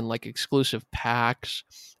PS4 and like exclusive packs?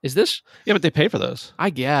 Is this? Yeah, but they pay for those. I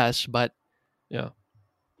guess, but yeah,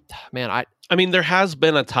 man, I mean, there has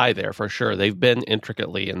been a tie there for sure. They've been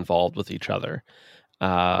intricately involved with each other,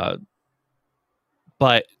 but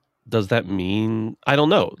does that mean, I don't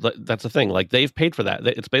know. That's the thing. Like, they've paid for that.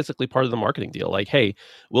 It's basically part of the marketing deal. Like, hey,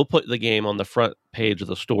 we'll put the game on the front page of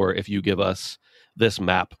the store if you give us this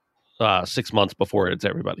map 6 months before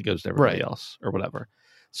everybody goes to everybody else or whatever.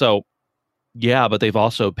 So yeah, but they've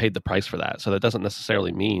also paid the price for that. So that doesn't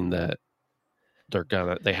necessarily mean that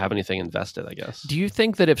they have anything invested, I guess. Do you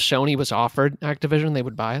think that if Sony was offered Activision, they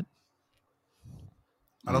would buy it?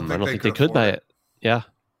 I don't think they could buy it. Yeah.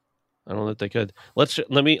 I don't know if they could.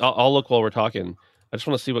 I'll look while we're talking. I just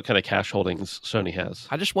want to see what kind of cash holdings Sony has.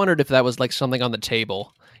 I just wondered if that was like something on the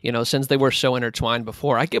table, since they were so intertwined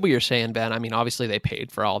before. I get what you're saying, Ben. I mean, obviously they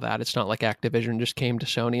paid for all that. It's not like Activision just came to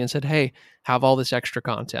Sony and said, hey, have all this extra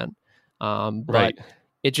content. But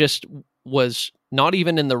it just was not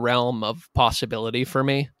even in the realm of possibility for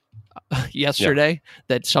me yesterday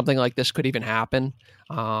that something like this could even happen,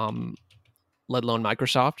 let alone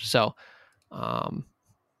Microsoft. So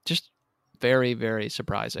just very, very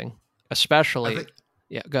surprising, especially.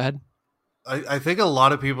 Go ahead. I think a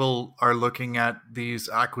lot of people are looking at these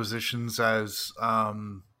acquisitions as,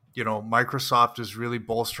 Microsoft is really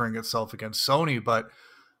bolstering itself against Sony. But,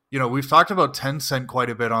 we've talked about Tencent quite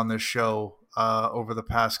a bit on this show over the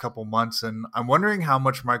past couple months. And I'm wondering how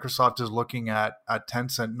much Microsoft is looking at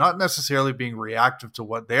Tencent, not necessarily being reactive to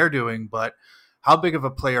what they're doing, but how big of a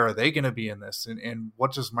player are they going to be in this? And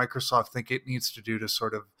what does Microsoft think it needs to do to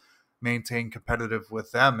sort of maintain competitive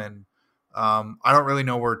with them? And I don't really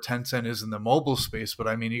know where Tencent is in the mobile space, but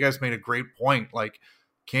I mean, you guys made a great point. Like,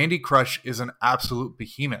 Candy Crush is an absolute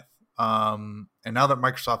behemoth. And now that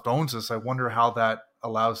Microsoft owns this, I wonder how that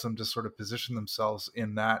allows them to sort of position themselves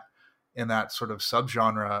in that sort of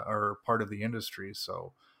subgenre or part of the industry.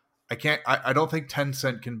 So I don't think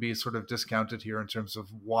Tencent can be sort of discounted here in terms of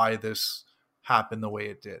why this happened the way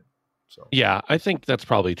it did. So yeah, I think that's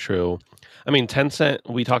probably true. I mean, Tencent,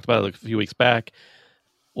 we talked about it a few weeks back.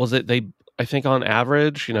 I think on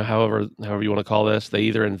average, however you want to call this, they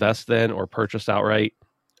either invest in or purchase outright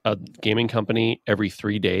a gaming company every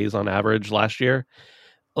 3 days on average last year.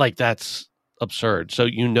 Like, that's absurd. So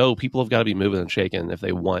people have got to be moving and shaking if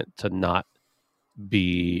they want to not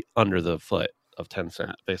be under the foot of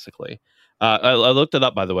Tencent, basically. I looked it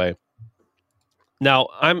up, by the way. Now,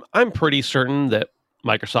 I'm pretty certain that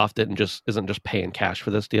Microsoft isn't just paying cash for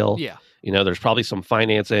this deal. Yeah. There's probably some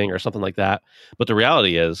financing or something like that. But the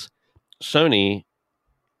reality is, Sony,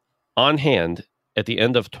 on hand at the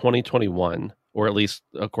end of 2021, or at least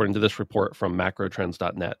according to this report from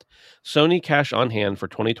macrotrends.net, Sony cash on hand for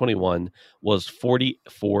 2021 was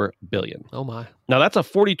 $44 billion. Oh my. Now, that's a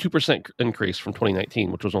 42% increase from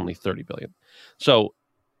 2019, which was only $30 billion. So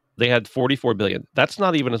they had $44 billion. That's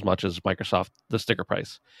not even as much as Microsoft, the sticker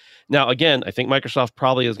price. Now, again, I think Microsoft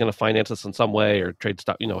probably is going to finance this in some way or trade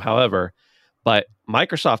stock, however, but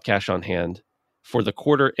Microsoft cash on hand for the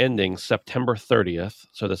quarter ending September 30th,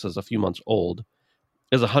 so this is a few months old,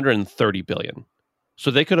 is $130 billion. So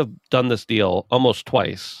they could have done this deal almost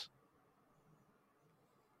twice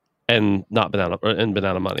and not been out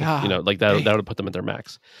of money. Like that would have put them at their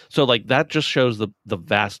max. So like that just shows the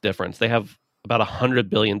vast difference. They have about $100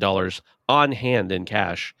 billion on hand in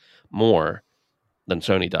cash more than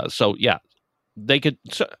Sony does. So yeah, they could.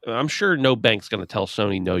 So I'm sure no bank's going to tell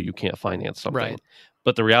Sony, no, you can't finance something. Right.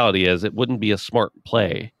 But the reality is, it wouldn't be a smart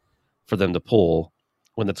play for them to pull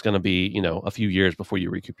when it's going to be, a few years before you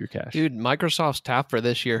recoup your cash. Dude, Microsoft's tapped for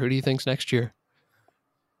this year. Who do you think's next year?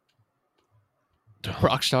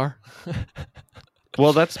 Rockstar.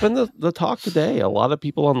 Well, that's been the talk today. A lot of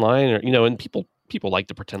people online, and people like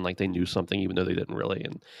to pretend like they knew something even though they didn't really.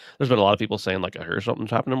 And there's been a lot of people saying like, I heard something's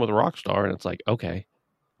happening with Rockstar, and it's like, okay,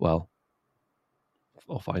 well,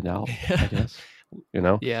 I'll find out, I guess.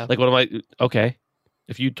 Yeah. Like, okay.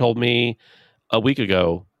 If you told me a week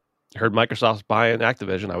ago, heard Microsoft's buying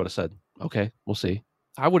Activision, I would have said, okay, we'll see.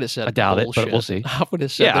 I would have said, I doubt bullshit. it, but we'll see. I would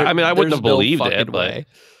have said, yeah, I mean, I wouldn't have believed it, way.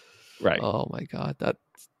 But right. Oh my God.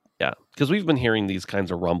 Yeah, because we've been hearing these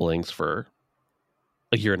kinds of rumblings for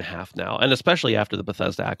a year and a half now. And especially after the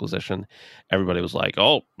Bethesda acquisition, everybody was like,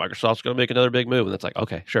 oh, Microsoft's going to make another big move. And it's like,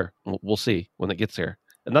 okay, sure. We'll see when it gets here.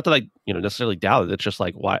 And not that I, necessarily doubt it. It's just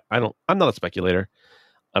like, why? I'm not a speculator.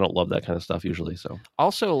 I don't love that kind of stuff usually. So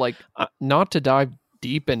also, like, not to dive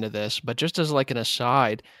deep into this, but just as like an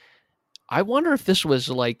aside, I wonder if this was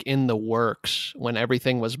like in the works when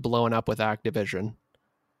everything was blowing up with Activision.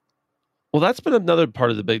 Well, that's been another part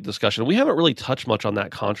of the big discussion. We haven't really touched much on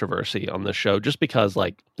that controversy on the show, just because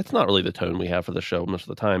like it's not really the tone we have for the show most of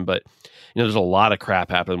the time. But there's a lot of crap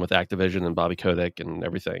happening with Activision and Bobby Kotick and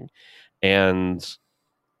everything, and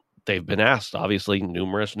they've been asked obviously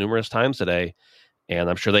numerous times today, and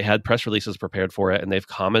I'm sure they had press releases prepared for it, and they've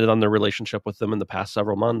commented on their relationship with them in the past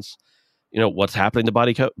several months. What's happening to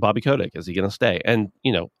Bobby Kotick? Is he going to stay? And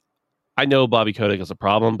I know Bobby Kotick is a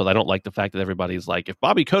problem, but I don't like the fact that everybody's like, if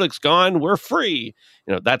Bobby Kotick's gone, we're free.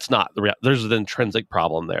 That's not there's an intrinsic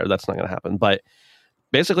problem there. That's not going to happen. But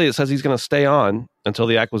basically, it says he's going to stay on until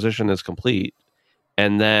the acquisition is complete,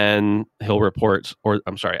 and then he'll report. Or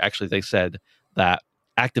I'm sorry, actually, they said that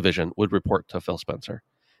Activision would report to Phil Spencer.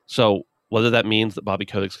 So whether that means that Bobby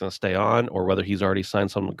Kotick's going to stay on, or whether he's already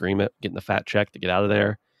signed some agreement, getting the fat check to get out of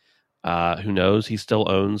there, who knows? He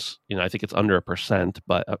still owns, I think it's under 1%,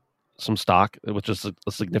 but some stock, which is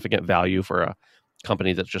a significant value for a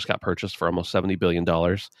company that just got purchased for almost $70 billion.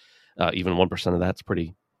 Even 1% of that's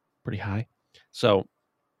pretty high. So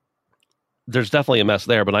there's definitely a mess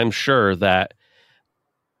there, but I'm sure that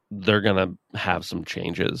they're going to have some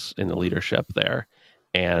changes in the leadership there.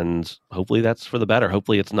 And hopefully that's for the better.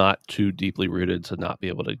 Hopefully it's not too deeply rooted to not be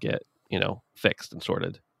able to get, fixed and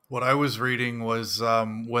sorted. What I was reading was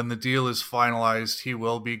when the deal is finalized, he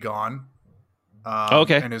will be gone.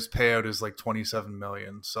 Okay. And his payout is like $27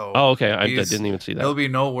 million. So okay, I didn't even see that. He'll be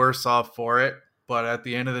no worse off for it. But at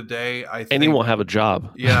the end of the day, I think, and he won't have a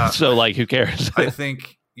job. Yeah. So like, who cares? I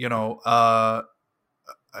think a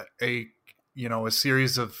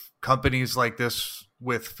series of companies like this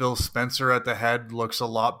with Phil Spencer at the head looks a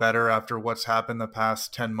lot better after what's happened the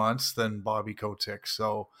past 10 months than Bobby Kotick.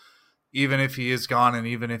 So even if he is gone, and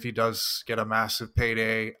even if he does get a massive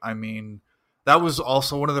payday, I mean, that was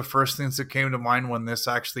also one of the first things that came to mind when this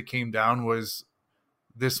actually came down, was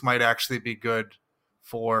this might actually be good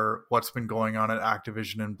for what's been going on at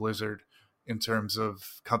Activision and Blizzard in terms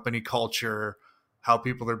of company culture, how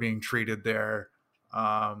people are being treated there.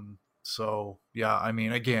 So yeah, I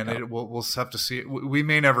mean, again, we'll have to see. We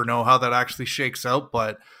may never know how that actually shakes out,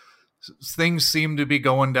 but things seem to be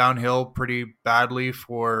going downhill pretty badly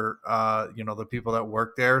for the people that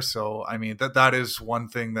work there. So I mean, that is one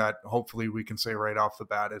thing that hopefully we can say right off the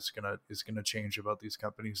bat is gonna change about these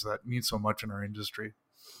companies that mean so much in our industry.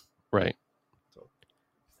 Right. So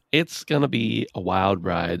it's gonna be a wild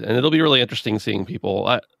ride, and it'll be really interesting seeing people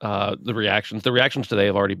the reactions. The reactions today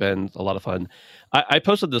have already been a lot of fun. I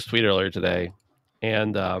posted this tweet earlier today,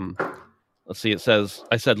 and let's see,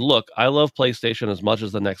 I said, look, I love PlayStation as much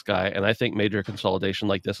as the next guy, and I think major consolidation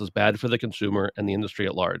like this is bad for the consumer and the industry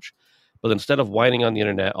at large. But instead of whining on the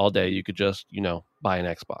internet all day, you could just, buy an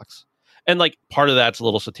Xbox. And like, part of that's a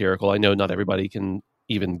little satirical. I know not everybody can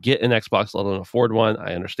even get an Xbox, let alone afford one.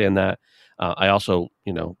 I understand that. I also,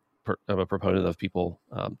 I'm a proponent of people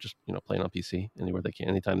just, playing on PC anywhere they can,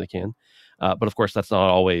 anytime they can. But of course, that's not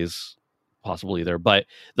always possible either. But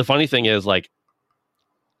the funny thing is, like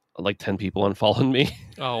 10 people unfollowed me.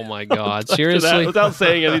 Oh my God. Seriously? Without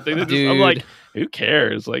saying anything. I'm like, who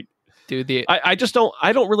cares? Like, dude, I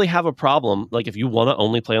don't really have a problem. Like, if you want to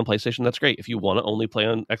only play on PlayStation, that's great. If you want to only play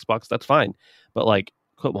on Xbox, that's fine. But like,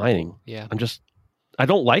 quit whining. Yeah. I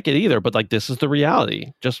don't like it either, but like, this is the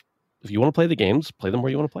reality. Just, if you want to play the games, play them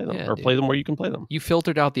where you want to play them, play them where you can play them. You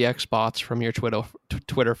filtered out the Xbots from your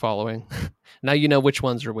Twitter following. Now you know which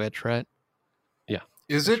ones are which, right? Yeah.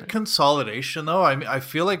 Is it consolidation though? I mean, I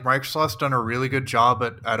feel like Microsoft's done a really good job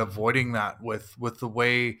at avoiding that with the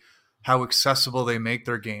way how accessible they make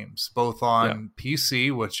their games, both on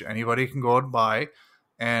PC, which anybody can go out and buy,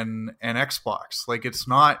 and Xbox. Like, it's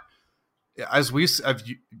not, as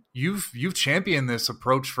you've championed this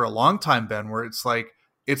approach for a long time, Ben, where it's like,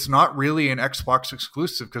 it's not really an Xbox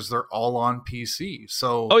exclusive because they're all on PC.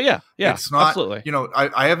 So it's not, absolutely.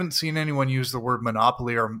 I haven't seen anyone use the word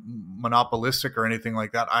monopoly or monopolistic or anything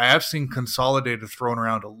like that. I have seen consolidated thrown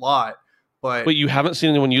around a lot, but you haven't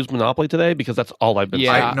seen anyone use monopoly today, because that's all I've been saying.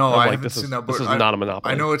 I haven't seen that. But this is not a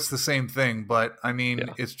monopoly. I know it's the same thing, but I mean,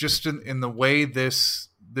 it's just in the way this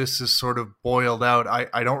is sort of boiled out.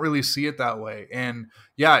 I don't really see it that way. And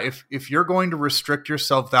yeah, if you're going to restrict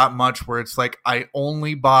yourself that much, where it's like, I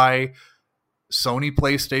only buy Sony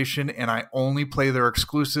PlayStation and I only play their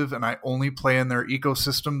exclusive and I only play in their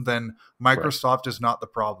ecosystem, then Microsoft is not the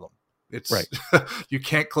problem. It's you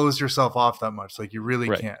can't close yourself off that much. Like, you really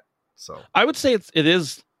can't. So I would say it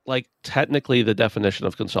is like technically the definition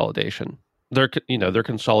of consolidation. They're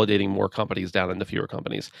consolidating more companies down into fewer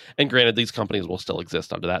companies. And granted, these companies will still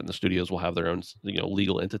exist under that, and the studios will have their own,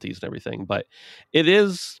 legal entities and everything. But it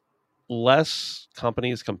is less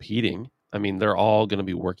companies competing. I mean, they're all going to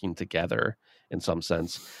be working together in some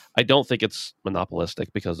sense. I don't think it's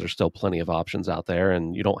monopolistic because there's still plenty of options out there,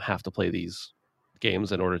 and you don't have to play these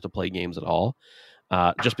games in order to play games at all.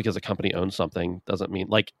 Just because a company owns something doesn't mean,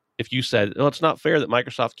 like, if you said, "Oh, it's not fair that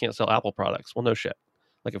Microsoft can't sell Apple products." Well, no shit.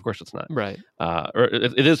 Like, of course it's not. Right. Or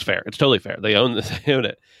it is fair. It's totally fair. They own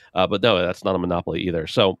it. But no, that's not a monopoly either.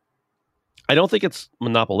 So I don't think it's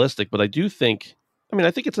monopolistic, but I do think,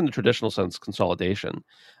 I think it's in the traditional sense consolidation.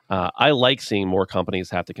 I like seeing more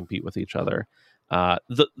companies have to compete with each other.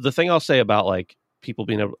 The thing I'll say about like people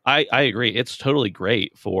being able, I agree. It's totally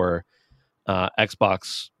great for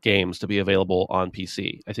Xbox games to be available on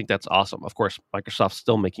PC. I think that's awesome. Of course, Microsoft's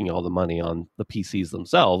still making all the money on the PCs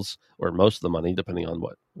themselves, or most of the money, depending on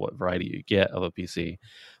what variety you get of a PC.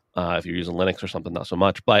 If you're using Linux or something, not so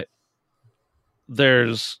much. But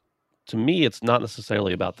to me, it's not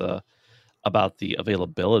necessarily about the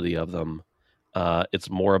availability of them. It's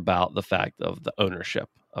more about the fact of the ownership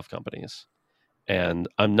of companies. And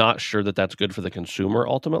I'm not sure that that's good for the consumer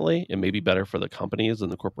ultimately. It may be better for the companies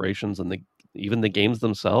and the corporations and even the games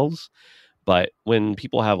themselves. But when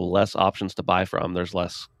people have less options to buy from, I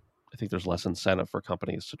think there's less incentive for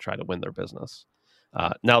companies to try to win their business.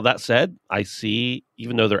 Now, that said, I see,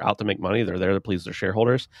 even though they're out to make money, they're there to please their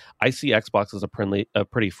shareholders. I see Xbox as a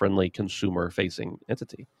pretty friendly consumer-facing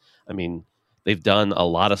entity. I mean, they've done a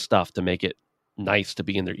lot of stuff to make it nice to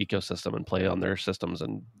be in their ecosystem and play on their systems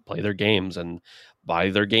and play their games and buy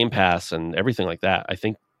their Game Pass and everything like that. I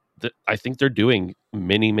think they're doing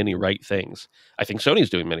many, many right things. I think Sony's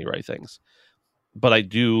doing many right things. But I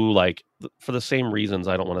do, like, for the same reasons,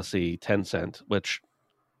 I don't want to see Tencent, which,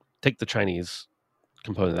 take the Chinese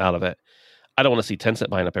component out of it, I don't want to see Tencent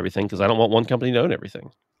buying up everything because I don't want one company to own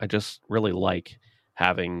everything. I just really like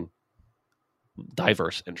having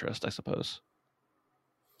diverse interest, I suppose.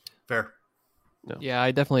 Fair. No. Yeah, I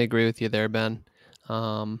definitely agree with you there, Ben.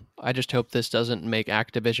 I just hope this doesn't make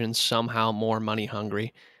Activision somehow more money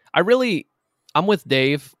hungry. I'm with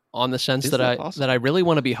Dave on the sense that I really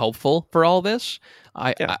want to be hopeful for all this.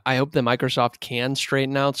 I hope that Microsoft can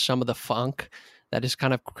straighten out some of the funk that has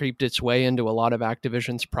kind of creeped its way into a lot of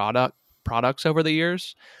Activision's products over the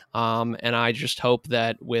years. And I just hope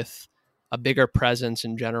that with a bigger presence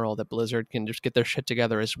in general, that Blizzard can just get their shit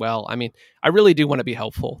together as well. I mean, I really do want to be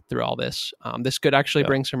hopeful through all this. This could actually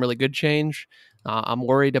bring some really good change. I'm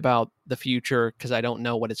worried about the future because I don't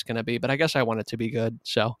know what it's going to be, but I guess I want it to be good.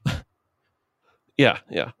 So, yeah,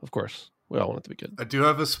 of course. We all want it to be good. I do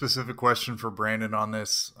have a specific question for Brandon on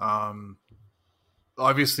this.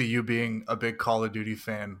 Obviously, you being a big Call of Duty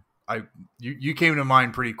fan, you came to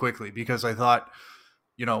mind pretty quickly because I thought,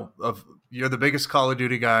 you're the biggest Call of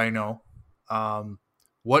Duty guy I know.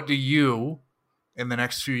 What do you, in the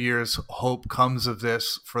next few years, hope comes of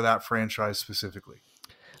this for that franchise specifically?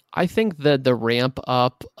 I think that the ramp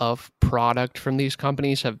up of product from these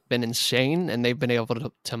companies have been insane, and they've been able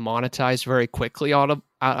to monetize very quickly out of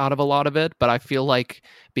a lot of it. But I feel like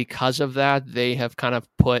because of that, they have kind of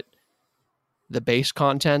put the base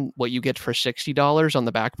content, what you get for $60, on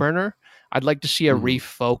the back burner. I'd like to see a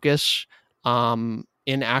refocus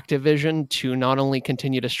in Activision to not only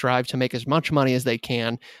continue to strive to make as much money as they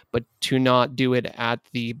can, but to not do it at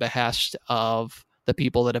the behest of the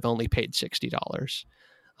people that have only paid $60.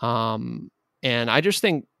 And I just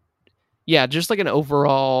think, just like an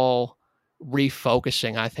overall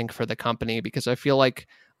refocusing, I think, for the company, because I feel like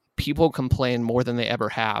people complain more than they ever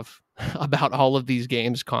have about all of these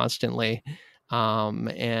games constantly.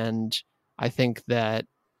 And I think that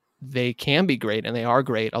they can be great, and they are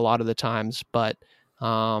great a lot of the times, but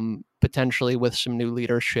potentially with some new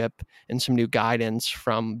leadership and some new guidance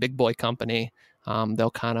from Big Boy Company, they'll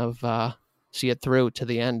kind of see it through to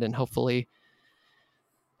the end, and hopefully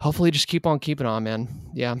just keep on keeping on, man.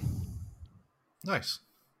 Yeah. Nice.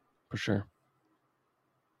 For sure.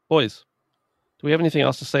 Boys, do we have anything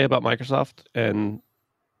else to say about Microsoft and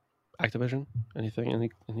Activision? Anything? I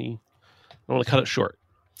don't want to cut it short.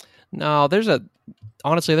 No,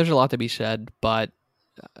 honestly, there's a lot to be said, but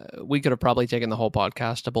we could have probably taken the whole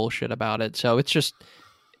podcast to bullshit about it. So it's just,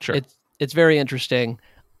 it's very interesting.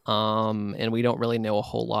 And we don't really know a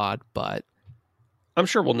whole lot, but I'm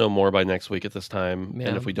sure we'll know more by next week at this time. Yeah.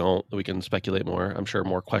 And if we don't, we can speculate more. I'm sure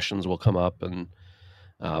more questions will come up, and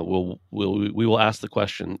we will ask the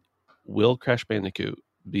question, will Crash Bandicoot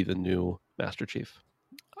be the new Master Chief?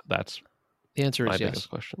 That's the answer is my yes. biggest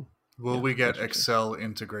question. Will we get Excel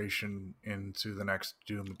integration into the next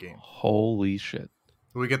Doom game? Holy shit.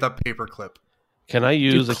 Will we get that paperclip? Can I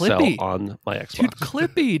use Excel on my Xbox? Dude,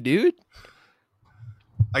 Clippy, dude.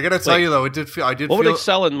 I gotta tell Wait. you though, it did feel. I did What would feel.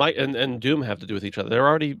 Excel and Doom have to do with each other? They're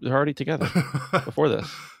already together before this.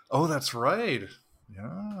 Oh, that's right.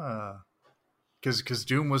 Yeah, because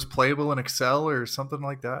Doom was playable in Excel or something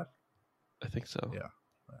like that. I think so. Yeah.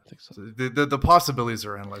 I think so. The possibilities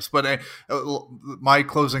are endless. But my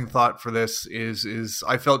closing thought for this is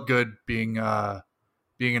I felt good being an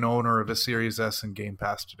owner of a Series S and Game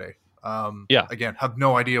Pass today. Yeah. Again, have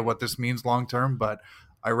no idea what this means long term, but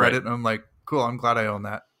I read it and I'm like, cool. I'm glad I own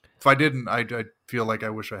that. If I didn't, I'd feel like I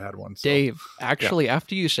wish I had one. So. Dave, actually,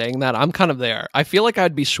 after you saying that, I'm kind of there. I feel like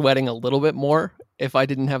I'd be sweating a little bit more if I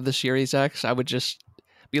didn't have the Series X. I would just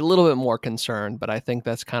be a little bit more concerned, but I think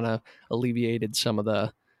that's kind of alleviated some of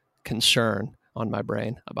the concern on my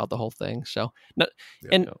brain about the whole thing. So,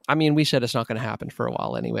 I mean, we said it's not going to happen for a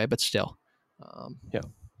while anyway, but still.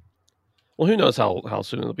 Well, who knows how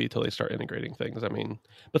soon it'll be till they start integrating things. I mean,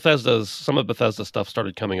 some of Bethesda stuff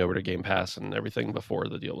started coming over to Game Pass and everything before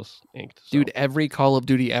the deal was inked. So. Dude, every Call of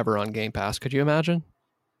Duty ever on Game Pass. Could you imagine?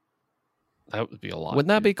 That would be a lot. Wouldn't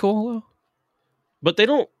that be cool though? But I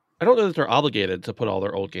don't know that they're obligated to put all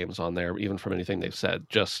their old games on there, even from anything they've said,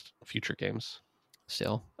 just future games.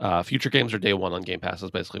 Still. Future games are day one on Game Pass is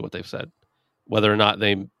basically what they've said. Whether or not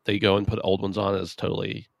they go and put old ones on is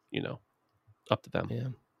totally, up to them. Yeah.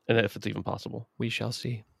 And if it's even possible. We shall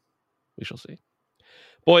see. We shall see.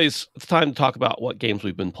 Boys, it's time to talk about what games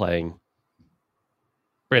we've been playing.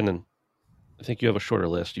 Brandon, I think you have a shorter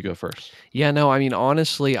list. You go first. Yeah, no, I mean,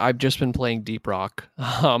 honestly, I've just been playing Deep Rock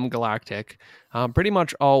Galactic pretty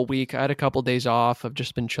much all week. I had a couple days off. I've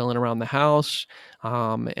just been chilling around the house,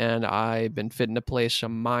 and I've been fitting to play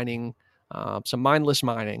some mining, some mindless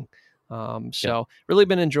mining. Really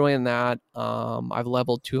been enjoying that. I've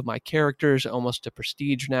leveled 2 of my characters almost to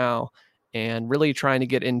prestige now, and really trying to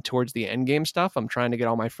get in towards the end game stuff. I'm trying to get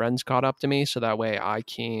all my friends caught up to me so that way I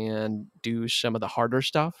can do some of the harder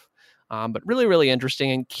stuff. But really, really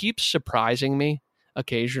interesting and keeps surprising me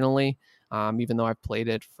occasionally, even though I've played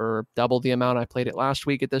it for double the amount I played it last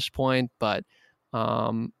week at this point. But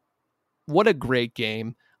what a great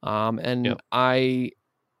game.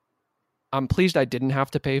 I'm pleased I didn't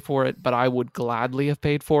have to pay for it, but I would gladly have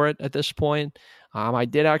paid for it at this point. I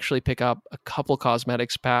did actually pick up a couple cosmetic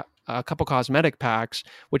packs,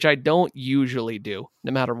 which I don't usually do,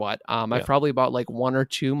 no matter what. I've probably bought like 1 or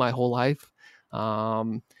 2 my whole life.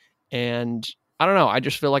 And I don't know, I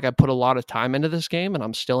just feel like I put a lot of time into this game and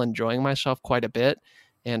I'm still enjoying myself quite a bit.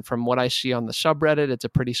 And from what I see on the subreddit, it's a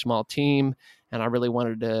pretty small team. And I really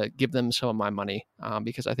wanted to give them some of my money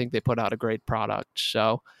because I think they put out a great product.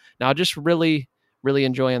 So now just really, really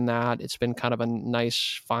enjoying that. It's been kind of a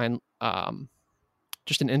nice, fine,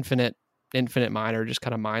 just an infinite miner, just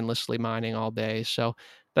kind of mindlessly mining all day. So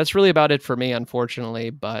that's really about it for me,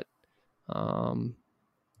 unfortunately, but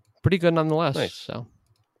pretty good nonetheless. Nice. So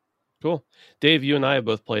cool. Dave, you and I have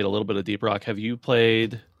both played a little bit of Deep Rock. Have you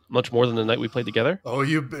played much more than the night we played together? Oh,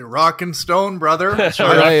 you rock and stone, brother. That's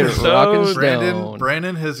right. Rock and stone.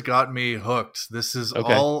 Brandon has got me hooked. This is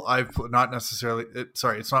all I've not necessarily.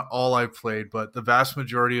 It's not all I've played, but the vast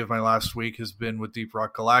majority of my last week has been with Deep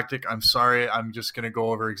Rock Galactic. I'm sorry. I'm just going to go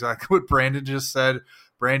over exactly what Brandon just said.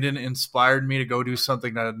 Brandon inspired me to go do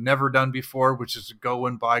something that I'd never done before, which is to go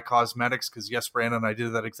and buy cosmetics. Because yes, Brandon, I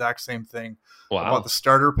did that exact same thing. Wow. I bought the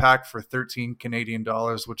starter pack for $13 Canadian,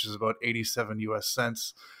 which is about 87 US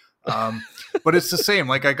cents. But it's the same.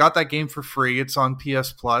 Like I got that game for free. It's on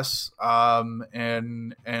PS Plus.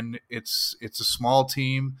 And it's a small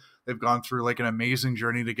team. They've gone through like an amazing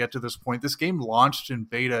journey to get to this point. This game launched in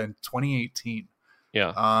beta in 2018.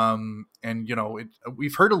 Yeah. And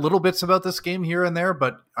we've heard a little bits about this game here and there,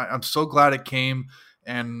 but I'm so glad it came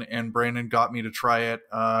and Brandon got me to try it.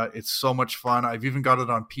 It's so much fun. I've even got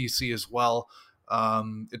it on PC as well.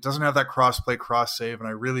 It doesn't have that cross-play, cross-save, and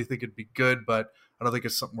I really think it'd be good, but I don't think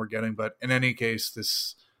it's something we're getting. But in any case,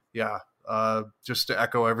 just to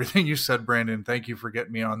echo everything you said, Brandon, thank you for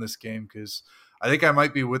getting me on this game because I think I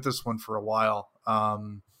might be with this one for a while.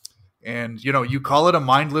 And you call it a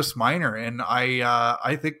mindless miner, and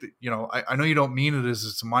I think that I know you don't mean it as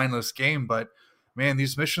it's a mindless game, but man,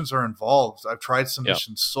 these missions are involved. I've tried some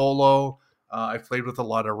missions solo. I've played with a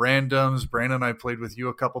lot of randoms. Brandon, I played with you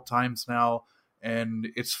a couple times now, and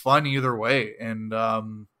it's fun either way. And I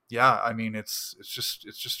mean, it's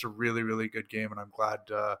just a really, really good game, and I'm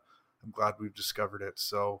glad we've discovered it.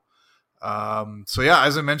 So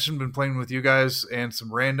as I mentioned, been playing with you guys and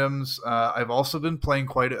some randoms. I've also been playing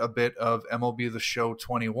quite a bit of MLB The Show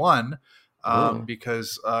 21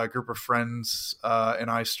 because a group of friends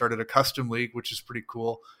and I started a custom league, which is pretty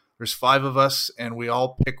cool. There's 5 of us, and we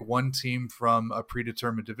all pick one team from a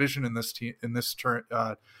predetermined division. In this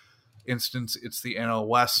instance, it's the NL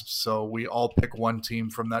West. So we all pick one team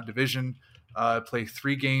from that division, play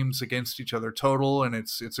 3 games against each other total, and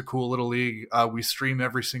it's a cool little league. We stream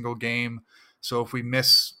every single game. So if we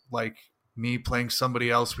miss like me playing somebody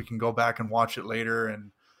else, we can go back and watch it later.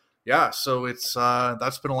 And yeah, so it's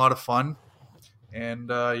that's been a lot of fun. And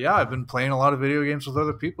yeah, I've been playing a lot of video games with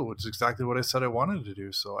other people, which is exactly what I said I wanted to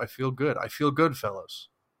do. So I feel good. I feel good, fellas.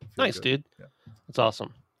 Nice, good. dude. Yeah. That's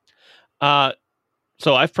awesome.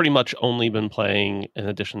 So I've pretty much only been playing, in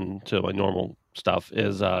addition to my normal stuff,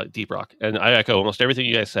 is Deep Rock. And I echo almost everything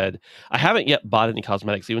you guys said. I haven't yet bought any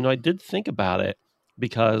cosmetics, even though I did think about it,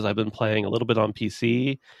 because I've been playing a little bit on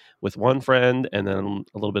PC with one friend and then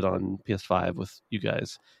a little bit on PS5 with you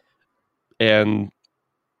guys. And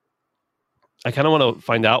I kind of want to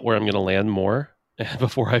find out where I'm going to land more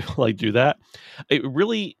before I like do that.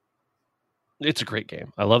 It's a great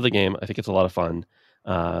game. I love the game. I think it's a lot of fun.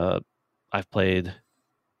 I've played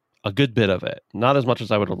a good bit of it, not as much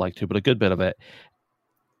as I would have liked to, but a good bit of it.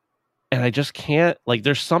 And I just can't, like,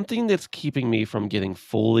 there's something that's keeping me from getting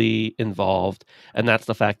fully involved. And that's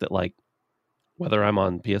the fact that, like, whether I'm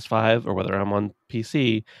on PS5 or whether I'm on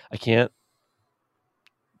PC, I can't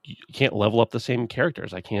level up the same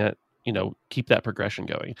characters. I can't, keep that progression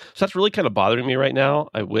going. So that's really kind of bothering me right now.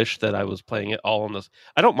 I wish that I was playing it all on this.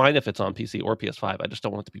 I don't mind if it's on PC or PS5. I just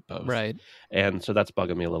don't want it to be both. Right. And so that's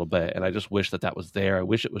bugging me a little bit. And I just wish that was there. I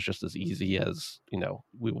wish it was just as easy as,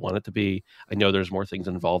 we want it to be. I know there's more things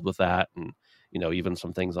involved with that. And, even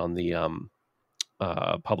some things on the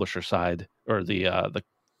publisher side or the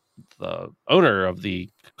owner of the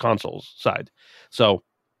consoles side. So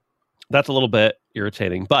that's a little bit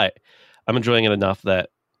irritating, but I'm enjoying it enough that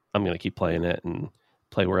I'm going to keep playing it and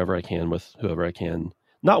play wherever I can with whoever I can.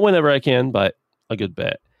 Not whenever I can, but a good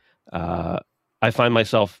bit. I find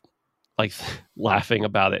myself like laughing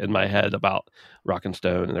about it in my head about Rock and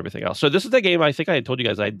Stone and everything else. So this is the game I think I had told you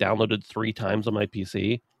guys I downloaded 3 times on my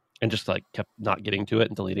PC and just like kept not getting to it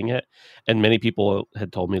and deleting it. And many people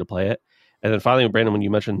had told me to play it. And then finally, Brandon, when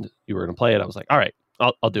you mentioned you were going to play it, I was like, all right,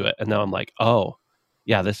 I'll do it. And now I'm like, oh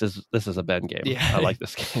yeah, this is a Ben game. Yeah. I like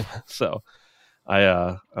this game. So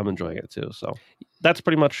I'm enjoying it too. So that's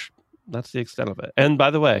the extent of it. And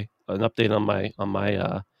by the way, an update on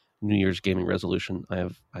my New Year's gaming resolution.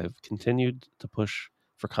 I've continued to push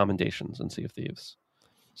for commendations in Sea of Thieves.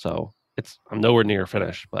 So I'm nowhere near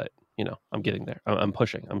finished, but I'm getting there. I'm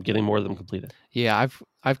pushing. I'm getting more of them completed. Yeah,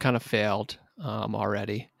 I've kind of failed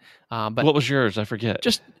already. But what was yours? I forget.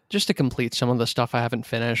 Just to complete some of the stuff I haven't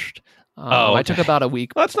finished. Okay. I took about a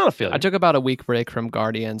week. Well, that's not a failure. I took about a week break from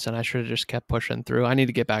Guardians, and I should have just kept pushing through. I need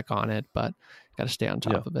to get back on it, but got to stay on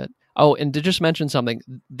top of it. Oh, and to just mention something,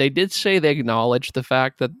 they did say they acknowledged the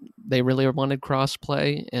fact that they really wanted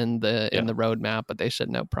crossplay in the roadmap, but they said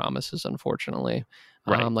no promises, unfortunately.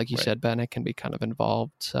 Right, like you said, Ben, it can be kind of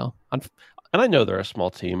involved. So, and I know they're a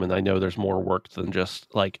small team, and I know there's more work than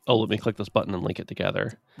just like, oh, let me click this button and link it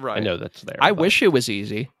together. Right. I know that's there. I wish it was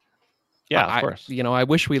easy. Yeah, of course. I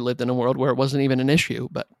wish we lived in a world where it wasn't even an issue,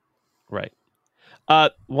 but right.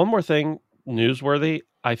 One more thing, newsworthy.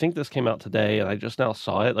 I think this came out today, and I just now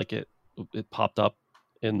saw it. Like it popped up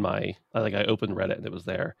in my. I opened Reddit and it was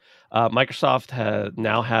there. Microsoft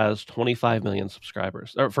now has 25 million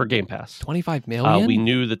subscribers for Game Pass. 25 million. We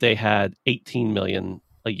knew that they had 18 million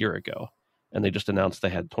a year ago, and they just announced they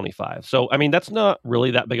had 25. So I mean, that's not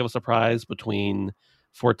really that big of a surprise between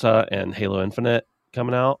Forza and Halo Infinite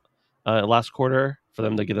coming out last quarter for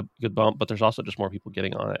them to get a good bump, but there's also just more people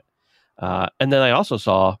getting on it. And then I also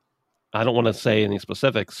saw, I don't want to say any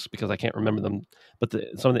specifics because I can't remember them, but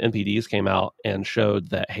some of the NPDs came out and showed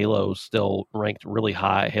that Halo still ranked really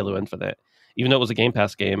high. Halo Infinite, even though it was a Game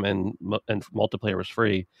Pass game and multiplayer was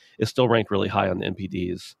free, it still ranked really high on the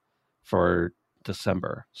NPDs for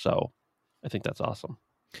December. So I think that's awesome.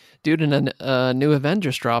 Dude, and a new event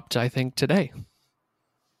just dropped, I think, today.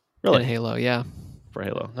 Really? In Halo, yeah. For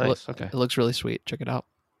Halo. Nice. Okay. It looks really sweet. Check it out.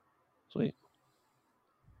 Sweet.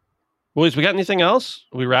 Boys, we got anything else?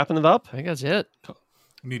 Are we wrapping it up? I think that's it.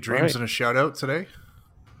 Any dreams and a shout out today?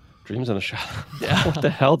 Dreams and a shout out. Yeah. What the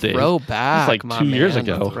hell, Dave? Throwback. It's like 2 years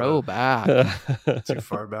ago. Throwback. Too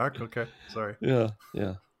far back? Okay. Sorry. Yeah.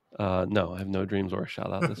 Yeah. No, I have no dreams or a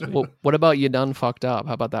shout out this week. Well, what about You Done Fucked Up?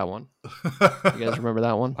 How about that one? You guys remember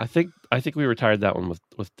that one? I think we retired that one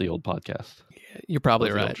with the old podcast. Yeah, you're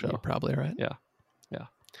probably right. You're probably right. Yeah. Yeah.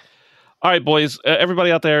 All right, boys.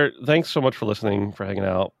 Everybody out there, thanks so much for listening, for hanging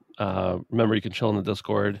out. Remember, you can chill in the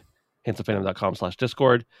Discord,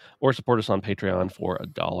 handsofephantom.com/Discord, or support us on Patreon for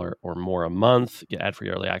 $1 or more a month. Get ad-free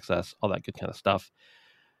early access, all that good kind of stuff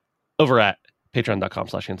over at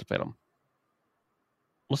patreon.com/handsofephantom.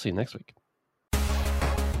 We'll see you next week.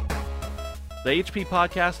 The HP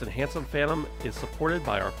Podcast and Handsome Phantom is supported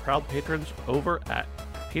by our proud patrons over at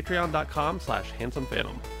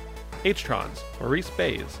patreon.com/handsomephantom. H-Trons, Maurice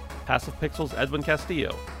Bays, Passive Pixels Edwin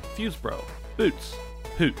Castillo, Fusebro, Boots,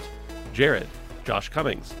 Hoot, Jared, Josh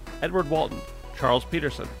Cummings, Edward Walton, Charles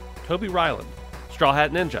Peterson, Toby Ryland, Straw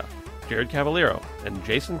Hat Ninja, Jared Cavallero, and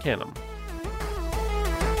Jason Canham.